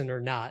person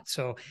or not.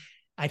 So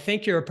I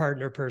think you're a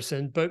partner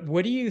person, but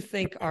what do you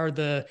think are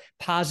the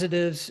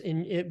positives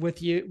in it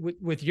with you,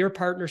 with your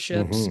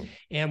partnerships? Mm-hmm.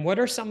 And what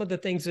are some of the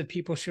things that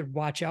people should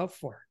watch out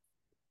for?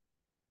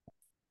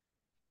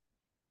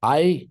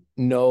 I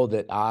know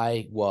that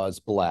I was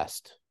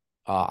blessed.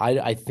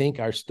 I think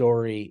our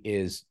story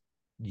is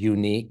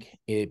unique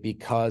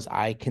because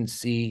I can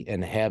see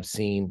and have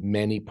seen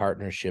many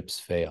partnerships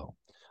fail.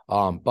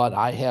 But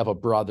I have a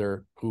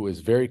brother who is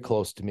very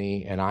close to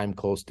me, and I'm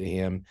close to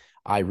him.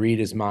 I read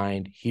his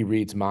mind; he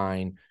reads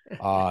mine.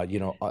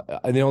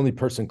 The only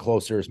person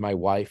closer is my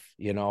wife.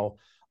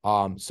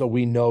 So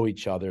we know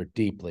each other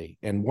deeply.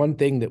 And one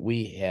thing that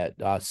we had,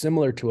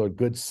 similar to a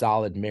good,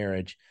 solid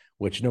marriage,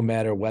 which no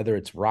matter whether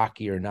it's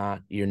rocky or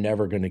not, you're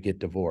never going to get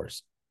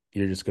divorced.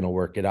 You're just going to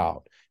work it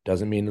out.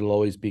 Doesn't mean it'll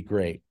always be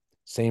great.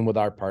 Same with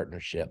our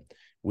partnership.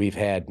 We've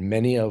had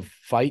many of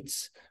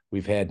fights.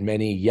 We've had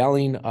many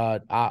yelling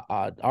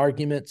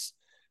arguments.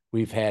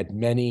 We've had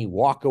many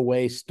walk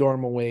away,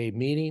 storm away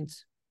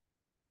meetings,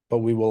 but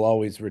we will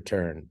always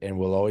return, and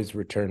we'll always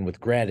return with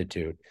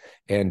gratitude.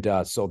 And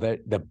so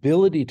that the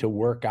ability to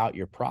work out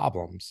your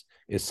problems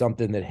is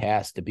something that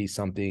has to be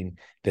something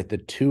that the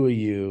two of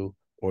you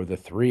or the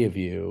three of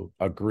you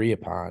agree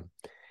upon.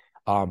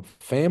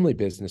 Family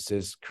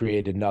businesses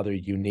create another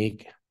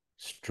unique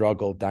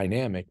struggle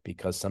dynamic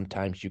because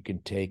sometimes you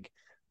can take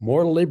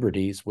more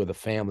liberties with a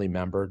family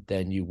member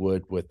than you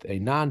would with a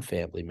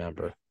non-family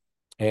member.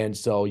 And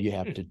so you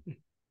have to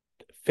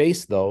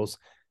face those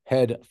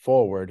head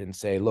forward and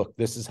say, look,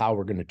 this is how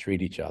we're going to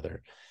treat each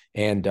other.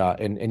 And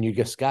you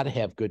just got to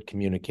have good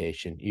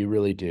communication. You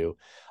really do.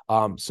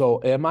 So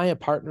am I a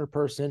partner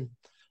person?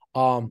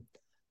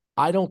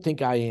 I don't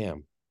think I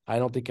am. I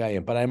don't think I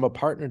am, but I'm a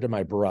partner to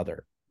my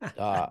brother.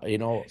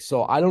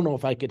 So I don't know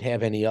if I could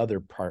have any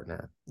other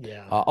partner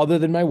Yeah. other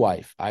than my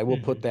wife. I will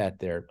put Mhm. that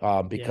there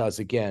because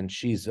again,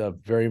 she's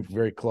very,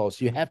 very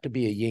close. You have to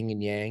be a yin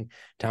and yang.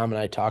 Tom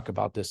and I talk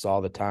about this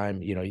all the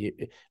time.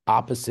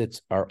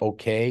 Opposites are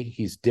okay.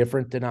 He's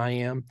different than I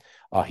am.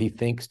 He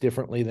thinks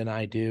differently than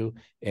I do,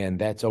 and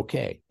that's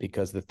okay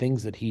because the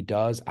things that he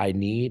does, I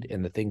need,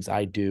 and the things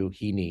I do,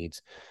 he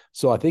needs.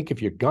 So I think if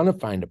you're gonna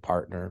find a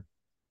partner,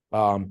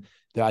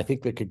 that I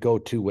think that could go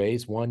two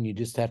ways. One, you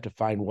just have to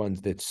find ones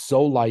that's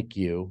so like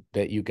you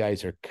that you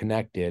guys are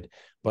connected,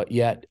 but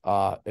yet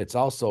it's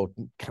also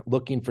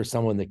looking for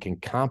someone that can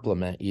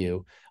complement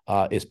you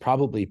is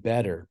probably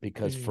better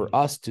because for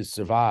us to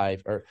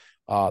survive or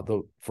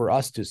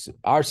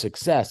our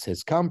success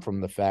has come from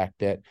the fact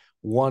that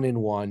 1 and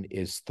 1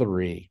 is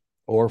 3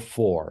 or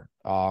 4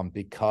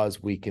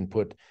 because we can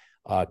put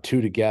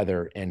two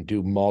together and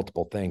do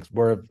multiple things.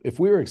 Where if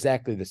we were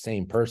exactly the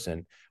same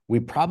person, we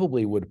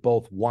probably would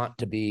both want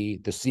to be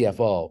the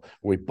CFO,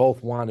 we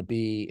both want to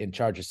be in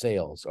charge of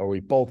sales, or we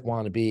both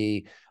want to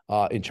be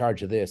in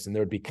charge of this, and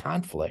there would be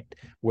conflict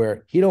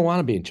where he don't want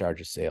to be in charge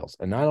of sales,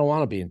 and I don't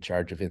want to be in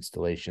charge of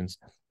installations,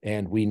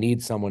 and we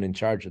need someone in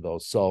charge of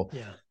those. So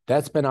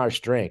that's been our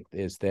strength,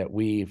 is that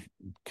we've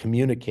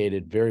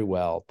communicated very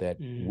well that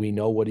we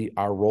know what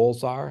our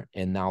roles are,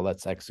 and now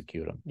let's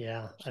execute them.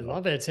 Yeah, I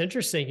love it. It's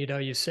interesting.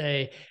 You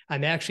say,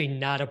 I'm actually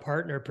not a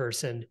partner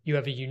person. You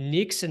have a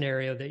unique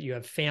scenario that you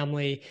have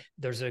family.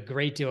 There's a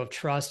great deal of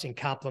trust and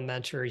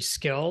complementary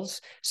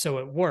skills. So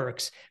it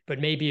works. But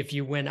maybe if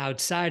you went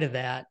outside of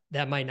that,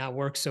 that might not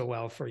work so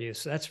well for you.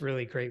 So that's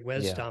really great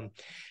wisdom.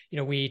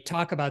 We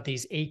talk about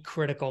these 8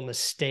 critical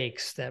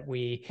mistakes that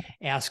we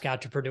ask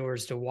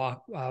entrepreneurs to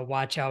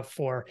watch out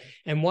for.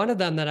 And one of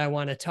them that I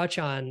want to touch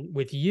on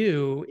with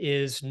you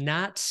is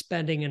not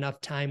spending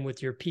enough time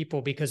with your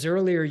people, because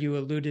earlier you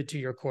alluded to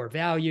your core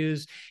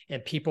values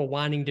and people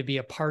wanting to be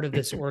a part of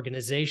this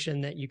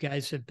organization that you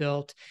guys have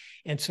built.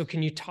 And so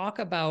can you talk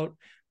about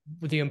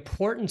the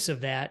importance of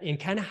that and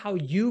kind of how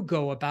you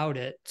go about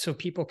it so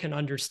people can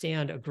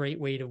understand a great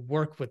way to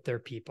work with their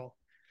people?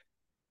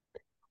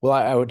 Well,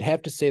 I would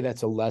have to say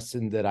that's a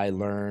lesson that I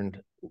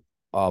learned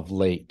of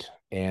late.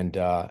 And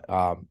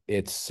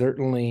it's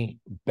certainly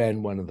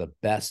been one of the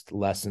best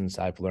lessons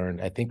I've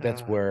learned. I think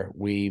that's where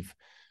we've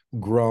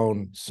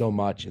grown so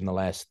much in the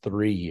last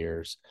 3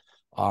 years.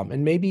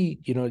 And maybe,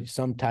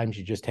 sometimes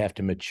you just have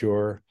to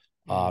mature.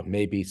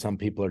 Maybe some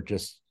people are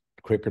just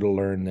quicker to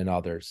learn than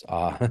others.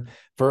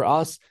 For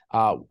us,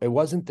 it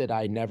wasn't that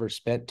I never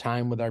spent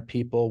time with our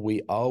people.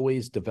 We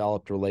always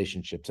developed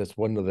relationships. That's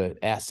one of the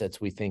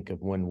assets we think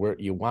of when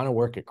you want to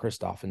work at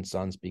Christoff and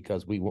Sons,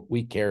 because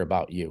we care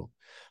about you.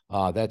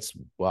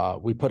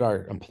 We put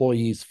our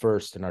employees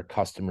first and our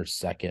customers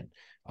second.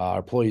 Our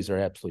employees are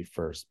absolutely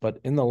first. But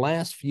in the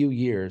last few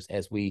years,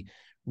 as we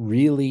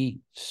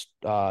really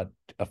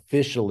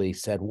officially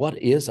said, what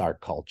is our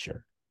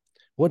culture?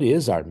 What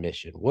is our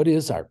mission? What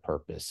is our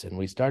purpose? And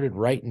we started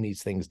writing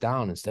these things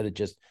down instead of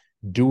just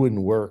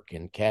doing work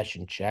and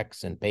cashing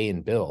checks and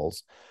paying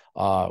bills.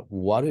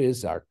 What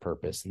is our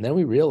purpose? And then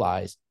we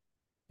realized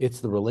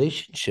it's the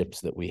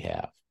relationships that we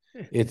have.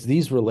 It's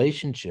these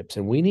relationships,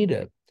 and we need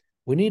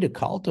to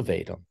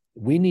cultivate them.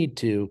 We need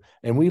to,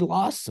 and we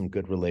lost some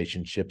good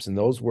relationships, and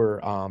those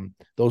were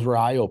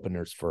eye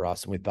openers for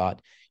us. And we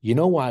thought, you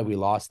know, why we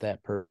lost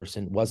that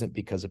person? It wasn't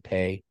because of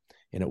pay,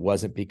 and it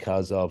wasn't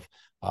because of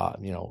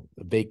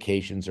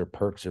vacations or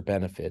perks or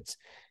benefits.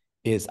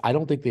 Is I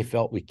don't think they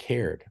felt we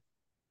cared.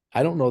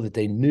 I don't know that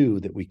they knew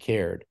that we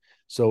cared.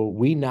 So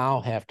we now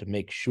have to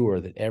make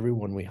sure that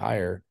everyone we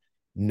hire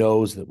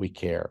knows that we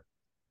care.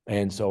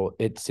 And so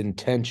it's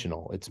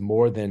intentional. It's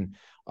more than,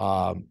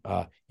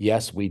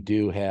 yes, we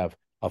do have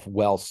a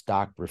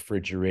well-stocked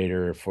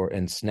refrigerator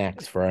and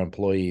snacks for our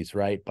employees,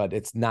 right? But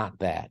it's not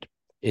that.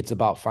 It's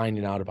about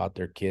finding out about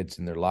their kids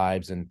and their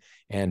lives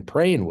and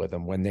praying with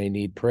them when they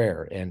need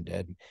prayer and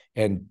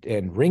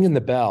ringing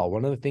the bell.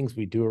 One of the things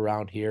we do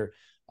around here,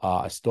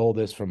 I stole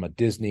this from a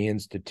Disney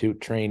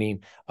Institute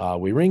training.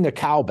 We ring a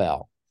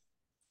cowbell.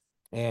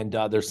 And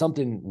there's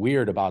something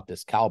weird about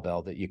this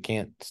cowbell that you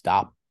can't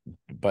stop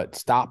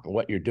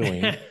what you're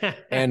doing.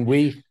 And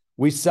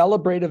we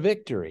celebrate a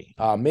victory.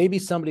 Maybe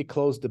somebody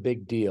closed a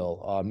big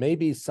deal.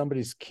 Maybe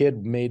somebody's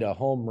kid made a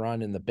home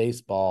run in the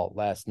baseball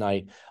last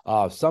night.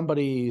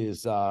 Somebody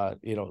is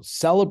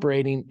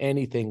celebrating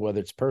anything, whether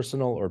it's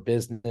personal or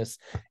business.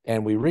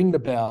 And we ring the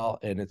bell,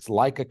 and it's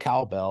like a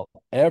cowbell.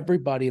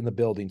 Everybody in the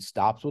building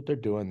stops what they're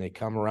doing. They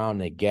come around,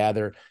 they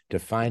gather to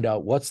find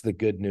out what's the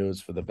good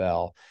news for the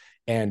bell.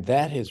 And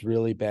that has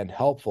really been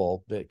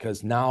helpful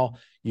because now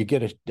you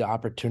get the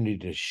opportunity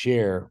to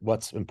share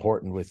what's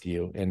important with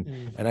you.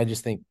 And I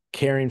just think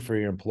caring for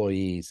your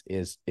employees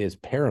is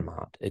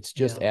paramount. It's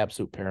just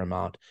absolute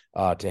paramount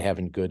to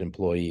having good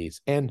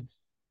employees. And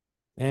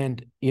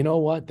you know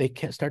what? They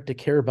can start to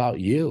care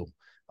about you,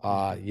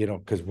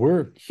 because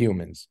we're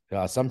humans.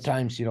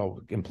 Sometimes,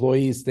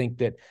 employees think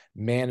that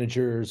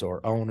managers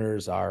or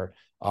owners are,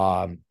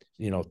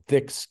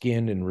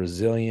 thick-skinned and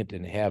resilient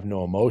and have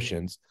no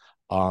emotions.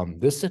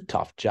 This is a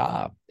tough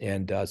job,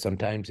 and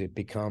sometimes it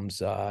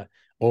becomes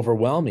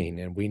overwhelming,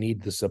 and we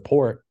need the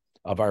support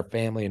of our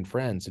family and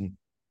friends. And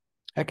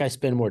heck, I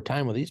spend more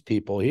time with these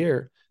people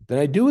here than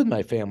I do with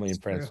my family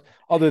and friends,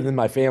 other than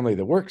my family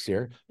that works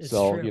here.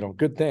 So,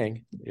 good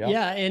thing.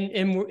 Yeah. And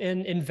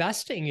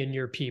investing in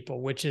your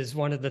people, which is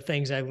one of the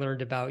things I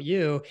learned about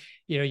you.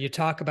 You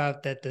talk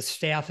about that the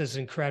staff is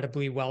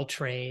incredibly well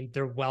trained.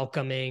 They're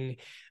welcoming.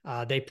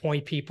 They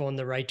point people in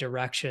the right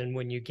direction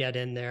when you get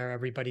in there.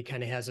 Everybody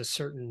kind of has a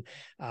certain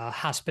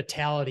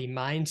hospitality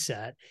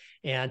mindset.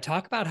 And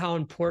talk about how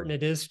important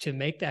it is to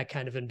make that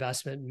kind of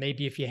investment.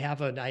 Maybe if you have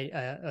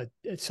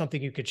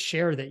something you could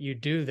share that you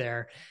do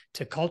there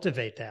to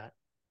cultivate that.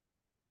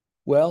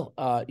 Well,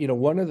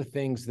 one of the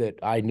things that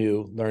I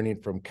knew learning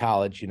from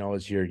college,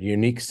 is your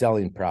unique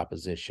selling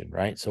proposition,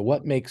 right? So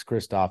what makes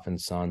Christoff and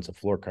Sons, a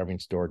floor covering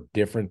store,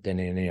 different than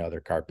any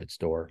other carpet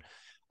store?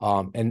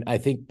 And I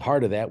think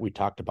part of that we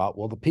talked about,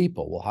 the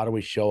people. Well, how do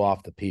we show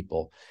off the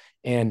people?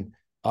 And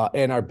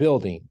our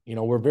building,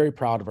 we're very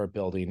proud of our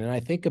building. And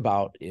I think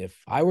about if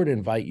I were to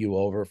invite you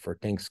over for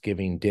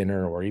Thanksgiving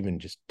dinner or even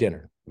just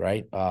dinner,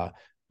 right?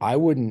 I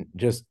wouldn't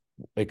just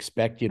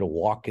expect you to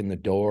walk in the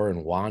door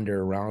and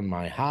wander around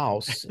my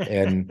house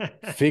and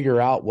figure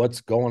out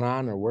what's going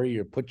on or where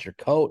you put your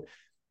coat.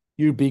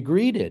 You'd be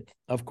greeted.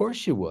 Of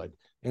course you would.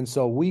 And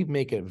so we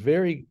make it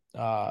very,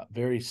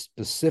 very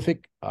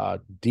specific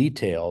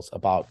details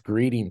about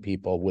greeting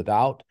people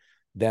without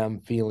them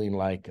feeling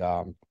like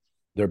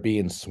they're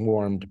being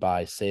swarmed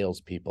by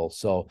salespeople.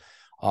 So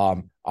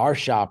our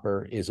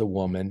shopper is a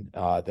woman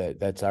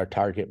that's our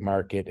target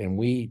market. And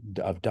we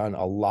have done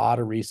a lot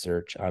of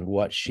research on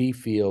what she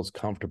feels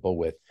comfortable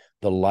with: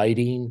 the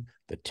lighting,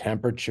 the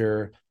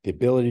temperature, the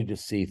ability to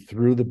see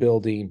through the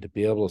building, to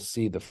be able to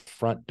see the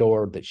front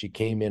door that she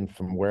came in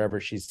from wherever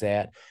she's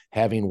at,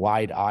 having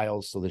wide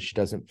aisles so that she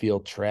doesn't feel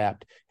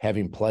trapped,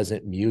 having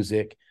pleasant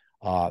music,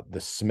 the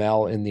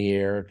smell in the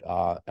air.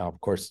 Of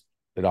course,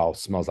 it all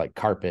smells like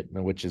carpet,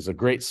 which is a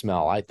great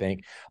smell, I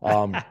think.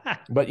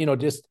 But,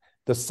 just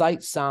the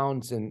sight,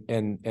 sounds,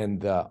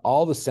 and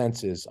all the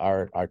senses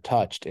are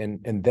touched.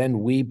 And then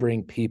we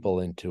bring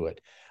people into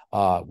it.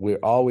 We're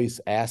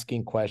always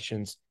asking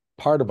questions.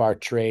 Part of our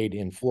trade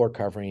in floor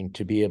covering,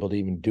 to be able to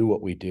even do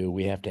what we do,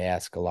 we have to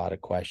ask a lot of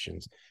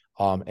questions.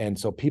 And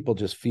so people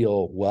just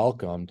feel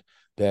welcomed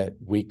that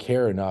we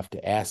care enough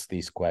to ask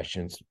these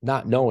questions,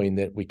 not knowing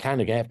that we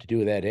kind of have to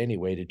do that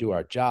anyway to do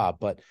our job.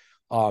 But,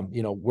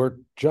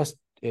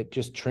 it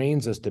just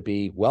trains us to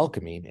be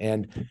welcoming.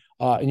 And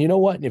you know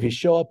what? And if you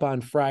show up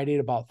on Friday at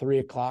about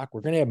 3:00,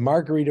 we're going to have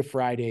Margarita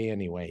Friday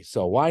anyway.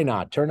 So why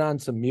not turn on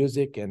some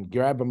music and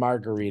grab a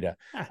margarita?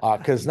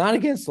 Because not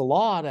against the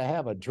law to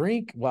have a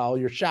drink while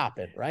you're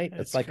shopping, right?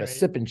 It's like great. A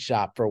sip and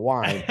shop for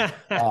wine.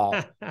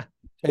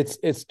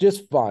 It's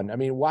just fun. I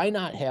mean, why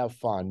not have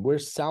fun? We're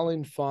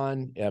selling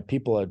fun.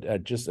 People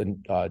just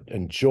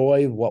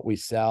enjoy what we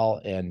sell,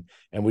 and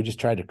we just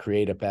try to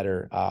create a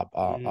better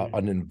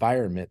an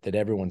environment that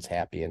everyone's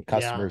happy, and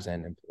customers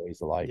and employees.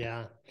 ways alike.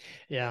 Yeah.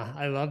 Yeah.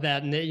 I love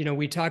that. And,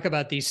 we talk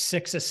about these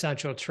 6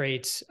 essential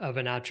traits of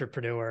an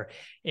entrepreneur.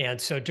 And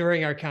so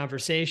during our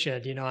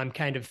conversation, I'm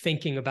kind of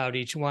thinking about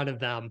each one of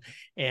them.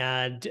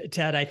 And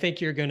Ted, I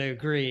think you're going to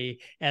agree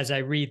as I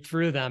read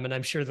through them, and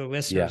I'm sure the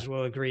listeners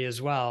will agree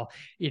as well.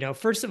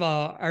 First of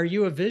all, are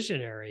you a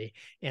visionary?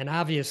 And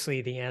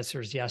obviously the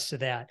answer is yes to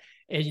that.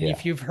 And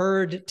if you've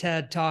heard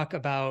Ted talk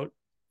about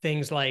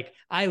things like,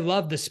 I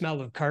love the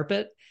smell of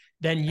carpet,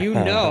 then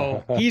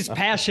he's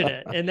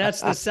passionate. And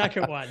that's the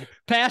second one.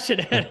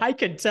 Passionate, I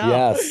can tell.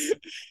 Yes.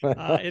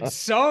 It's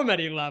so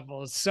many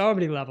levels, so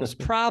many levels.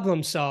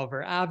 Problem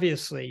solver,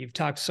 obviously. You've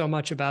talked so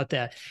much about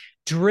that.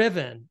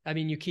 Driven. I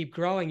mean, you keep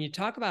growing. You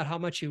talk about how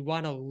much you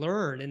want to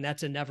learn, and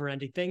that's a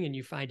never-ending thing, and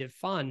you find it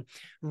fun.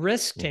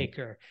 Risk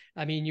taker.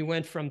 I mean, you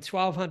went from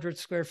 1,200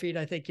 square feet,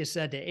 I think you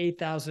said, to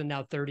 8,000,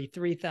 now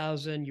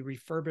 33,000. You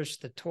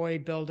refurbished the toy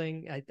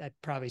building. I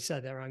probably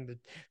said that wrong.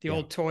 The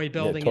old toy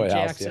building in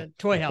Jackson.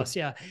 Toy house,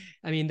 yeah.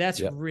 I mean,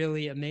 that's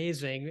really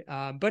amazing.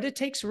 But it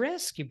takes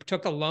risk. You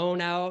took a loan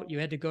out. You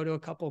had to go to a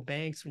couple of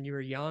banks when you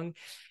were young.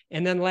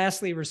 And then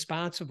lastly,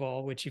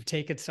 responsible, which you've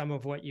taken some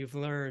of what you've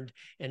learned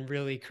and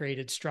really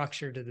created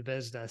structure to the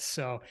business.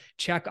 So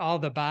check all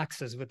the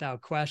boxes without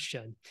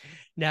question.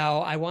 Now,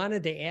 I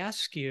wanted to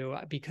ask you,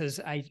 because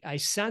I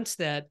sense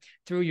that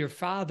through your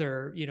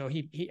father,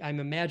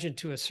 I'm imagined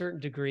to a certain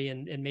degree,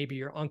 and maybe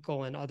your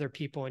uncle and other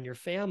people in your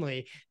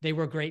family, they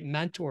were great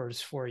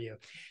mentors for you.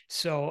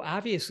 So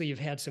obviously you've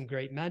had some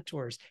great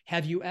mentors.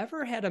 Have you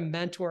ever had a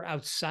mentor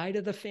outside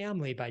of the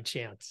family by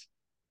chance?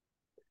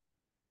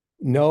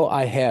 No,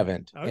 I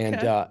haven't.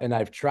 Okay. And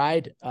I've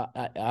tried,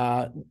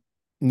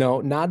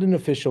 no, not an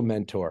official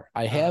mentor.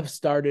 I have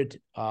started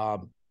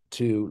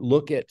to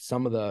look at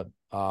some of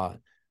the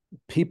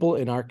people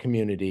in our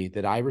community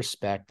that I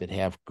respect that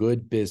have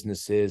good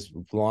businesses,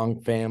 long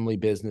family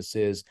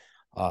businesses,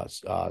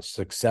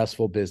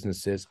 successful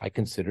businesses. I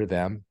consider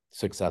them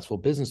successful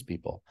business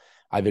people.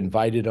 I've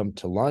invited them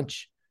to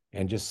lunch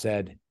and just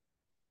said,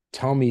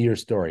 tell me your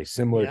story,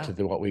 similar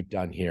to what we've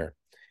done here.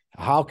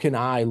 How can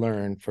I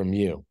learn from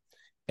you?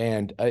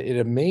 And it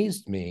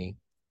amazed me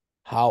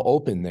how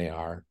open they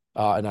are.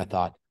 And I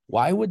thought,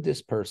 why would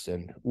this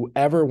person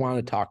ever want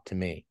to talk to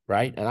me?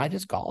 Right. And I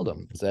just called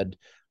them and said,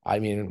 I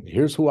mean,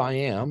 here's who I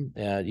am.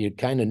 You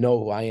kind of know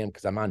who I am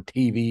because I'm on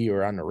TV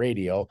or on the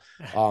radio.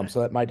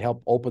 So that might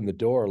help open the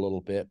door a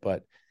little bit.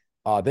 But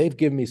they've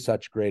given me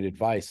such great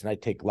advice. And I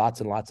take lots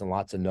and lots and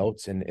lots of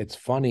notes. And it's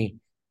funny.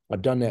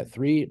 I've done that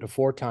 3 to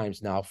 4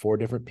 times now, 4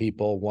 different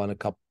people, one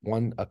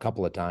a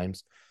couple of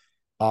times.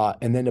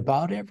 And then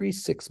about every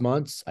 6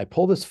 months, I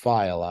pull this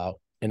file out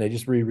and I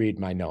just reread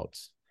my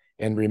notes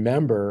and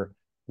remember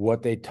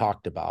what they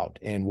talked about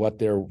and what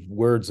their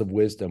words of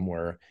wisdom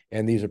were.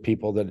 And these are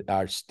people that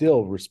are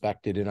still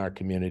respected in our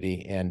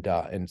community.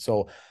 And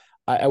so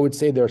I would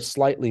say they're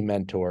slightly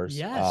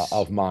mentors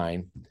of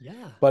mine.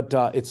 Yeah. But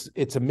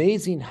it's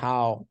amazing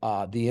how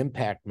the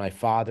impact my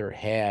father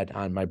had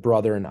on my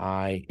brother and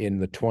I in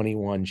the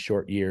 21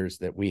 short years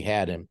that we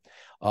had him.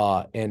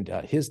 And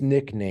his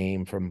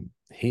nickname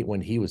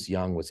when he was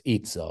young was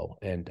Itzo,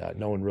 and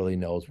no one really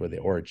knows where the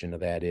origin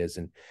of that is.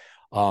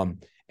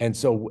 And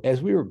so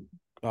as we were,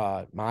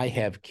 I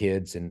have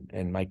kids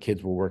and my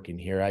kids were working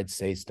here, I'd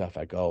say stuff.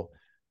 I go,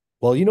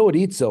 well, you know what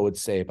Itzo would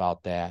say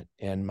about that?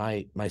 And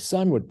my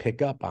son would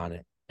pick up on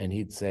it and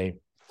he'd say,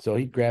 so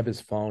he'd grab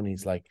his phone.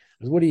 He's like,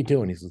 what are you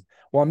doing? He says,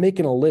 well, I'm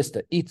making a list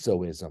of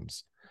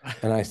Itzoisms.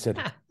 And I said,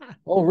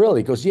 oh,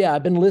 really? He goes, yeah,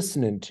 I've been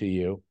listening to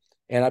you.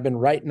 And I've been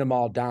writing them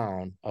all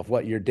down of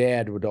what your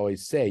dad would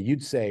always say.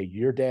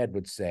 Your dad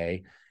would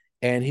say,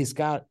 and he's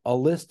got a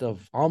list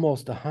of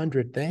almost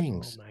 100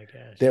 things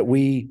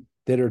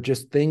that are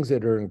just things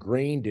that are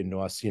ingrained into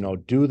us,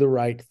 do the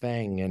right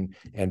thing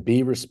and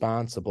be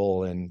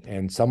responsible.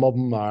 And some of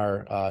them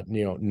are,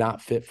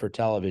 not fit for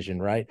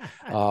television, right?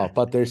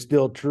 But they're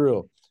still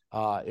true.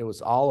 It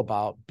was all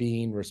about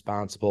being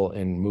responsible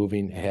and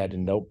moving ahead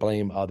and don't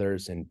blame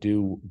others and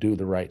do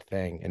the right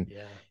thing.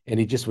 And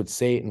he just would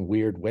say it in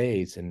weird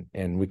ways.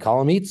 And we call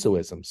them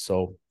Itzoisms.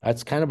 So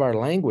that's kind of our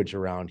language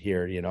around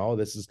here.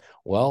 This is,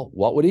 well,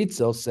 what would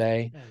Itzo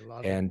say?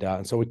 And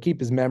so we keep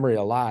his memory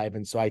alive.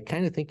 And so I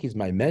kind of think he's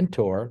my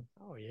mentor,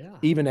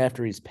 even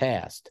after he's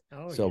passed.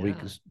 So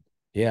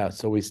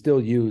we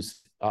still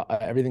use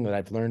everything that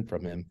I've learned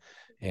from him.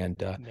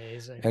 And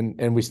amazing.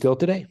 And we still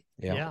today.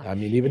 I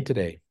mean, even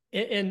today.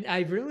 And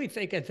I really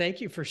think, and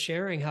thank you for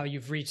sharing how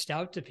you've reached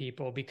out to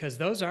people, because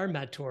those are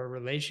mentor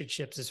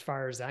relationships as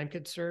far as I'm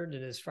concerned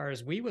and as far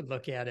as we would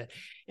look at it.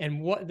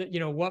 And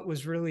what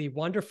was really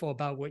wonderful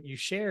about what you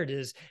shared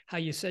is how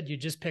you said you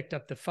just picked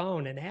up the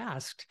phone and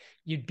asked.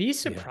 You'd be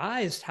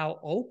surprised how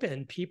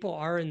open people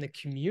are in the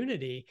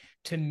community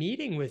to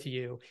meeting with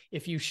you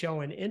if you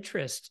show an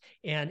interest.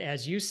 And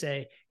as you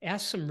say,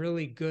 ask some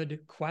really good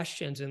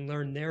questions and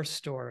learn their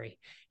story.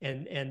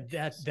 And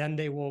that then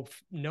they will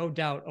no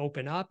doubt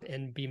open up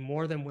and be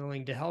more than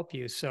willing to help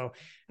you. So,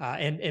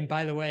 and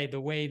by the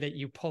way that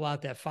you pull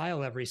out that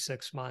file every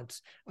 6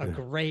 months,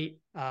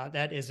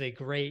 that is a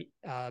great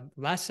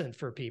lesson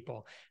for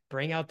people.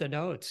 Bring out the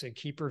notes and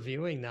keep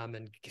reviewing them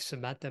and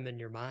cement them in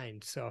your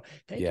mind. So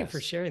thank you for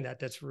sharing that.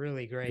 That's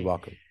really great. You're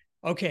welcome.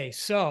 Okay,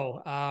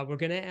 so we're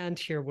going to end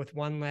here with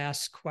one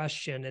last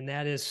question, and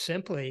that is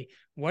simply,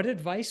 what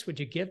advice would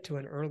you give to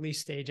an early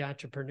stage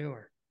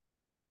entrepreneur?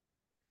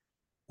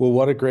 Well,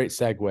 what a great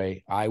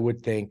segue. I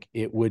would think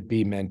it would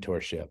be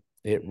mentorship.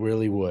 It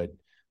really would.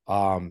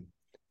 I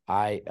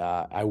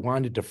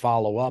wanted to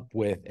follow up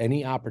with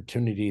any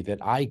opportunity that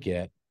I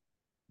get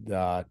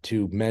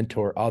to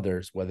mentor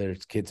others, whether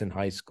it's kids in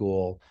high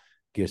school,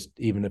 just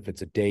even if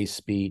it's a day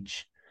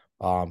speech.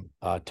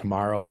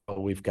 Tomorrow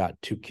we've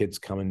got 2 kids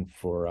coming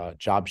for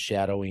job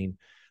shadowing.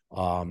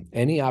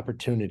 Any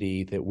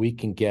opportunity that we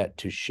can get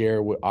to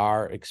share with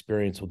our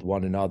experience with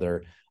one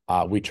another,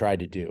 we try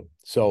to do.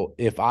 So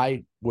if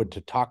I would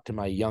to talk to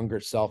my younger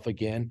self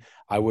again,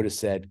 I would have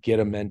said, get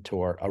a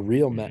mentor, a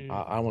real I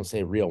don't want to say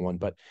a real one,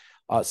 but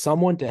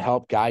someone to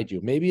help guide you.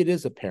 Maybe it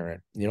is a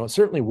parent. It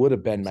certainly would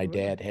have been my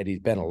dad had he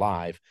been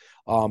alive.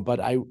 But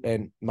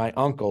my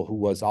uncle, who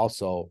was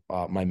also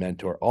my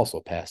mentor, also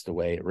passed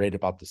away right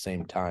about the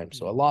same time.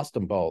 So I lost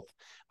them both.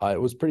 It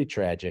was pretty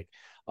tragic.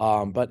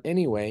 But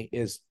anyway,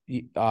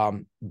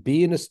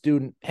 being a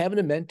student, having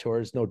a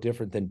mentor is no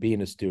different than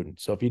being a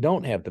student. So if you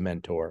don't have the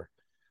mentor,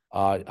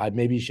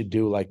 maybe you should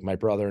do like my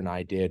brother and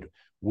I did.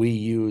 We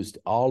used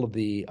all of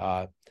the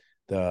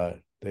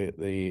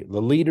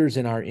leaders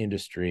in our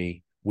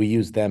industry. We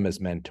used them as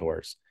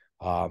mentors.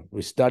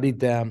 We studied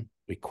them.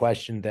 We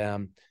questioned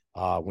them.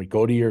 We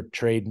go to your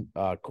trade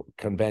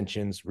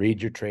conventions,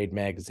 read your trade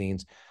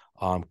magazines,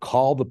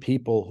 call the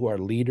people who are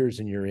leaders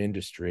in your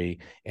industry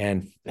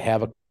and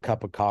have a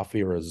cup of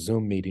coffee or a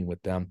Zoom meeting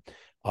with them.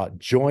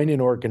 Join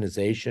an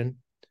organization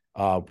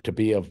to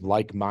be of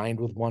like mind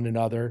with one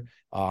another,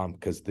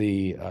 because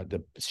the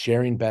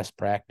sharing best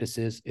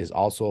practices is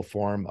also a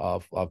form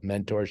of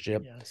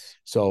mentorship. Yes.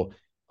 So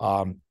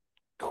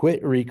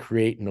quit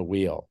recreating the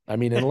wheel. I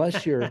mean,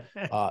 unless you're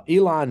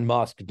Elon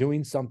Musk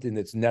doing something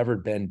that's never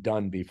been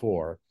done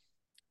before,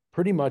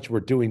 pretty much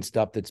we're doing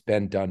stuff that's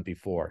been done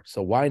before.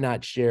 So why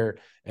not share?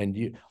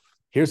 And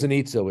here's an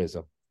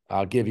Itzoism.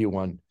 I'll give you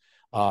one.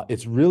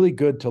 It's really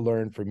good to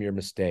learn from your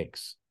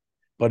mistakes,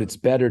 but it's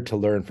better to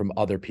learn from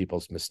other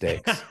people's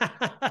mistakes.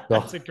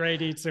 That's a great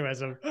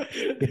Itzoism.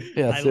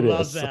 Yes, I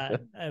love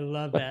that. I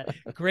love that.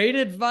 Great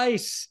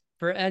advice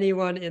for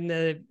anyone in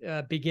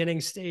the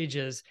beginning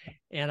stages.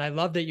 And I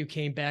love that you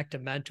came back to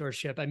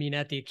mentorship. I mean,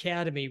 at the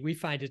Academy, we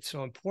find it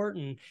so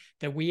important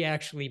that we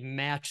actually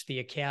match the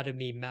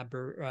Academy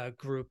member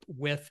group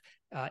with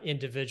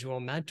individual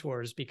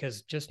mentors,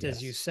 because just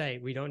as you say,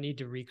 we don't need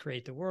to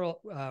recreate the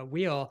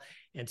wheel,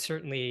 and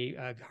certainly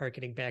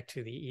hearkening back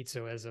to the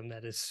Itzoism,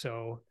 that is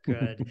so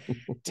good.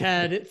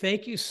 Ted,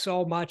 thank you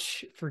so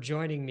much for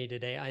joining me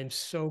today. I'm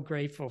so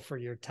grateful for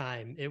your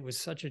time. It was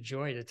such a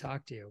joy to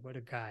talk to you. What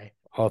a guy.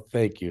 Oh,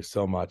 thank you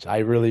so much. I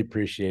really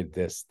appreciate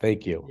this.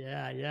 Thank you.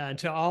 Yeah. And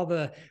to all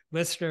the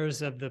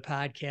listeners of the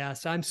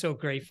podcast, I'm so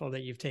grateful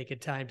that you've taken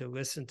time to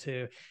listen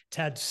to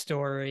Ted's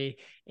story.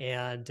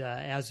 And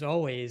as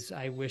always,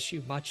 I wish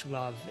you much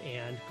love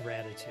and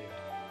gratitude.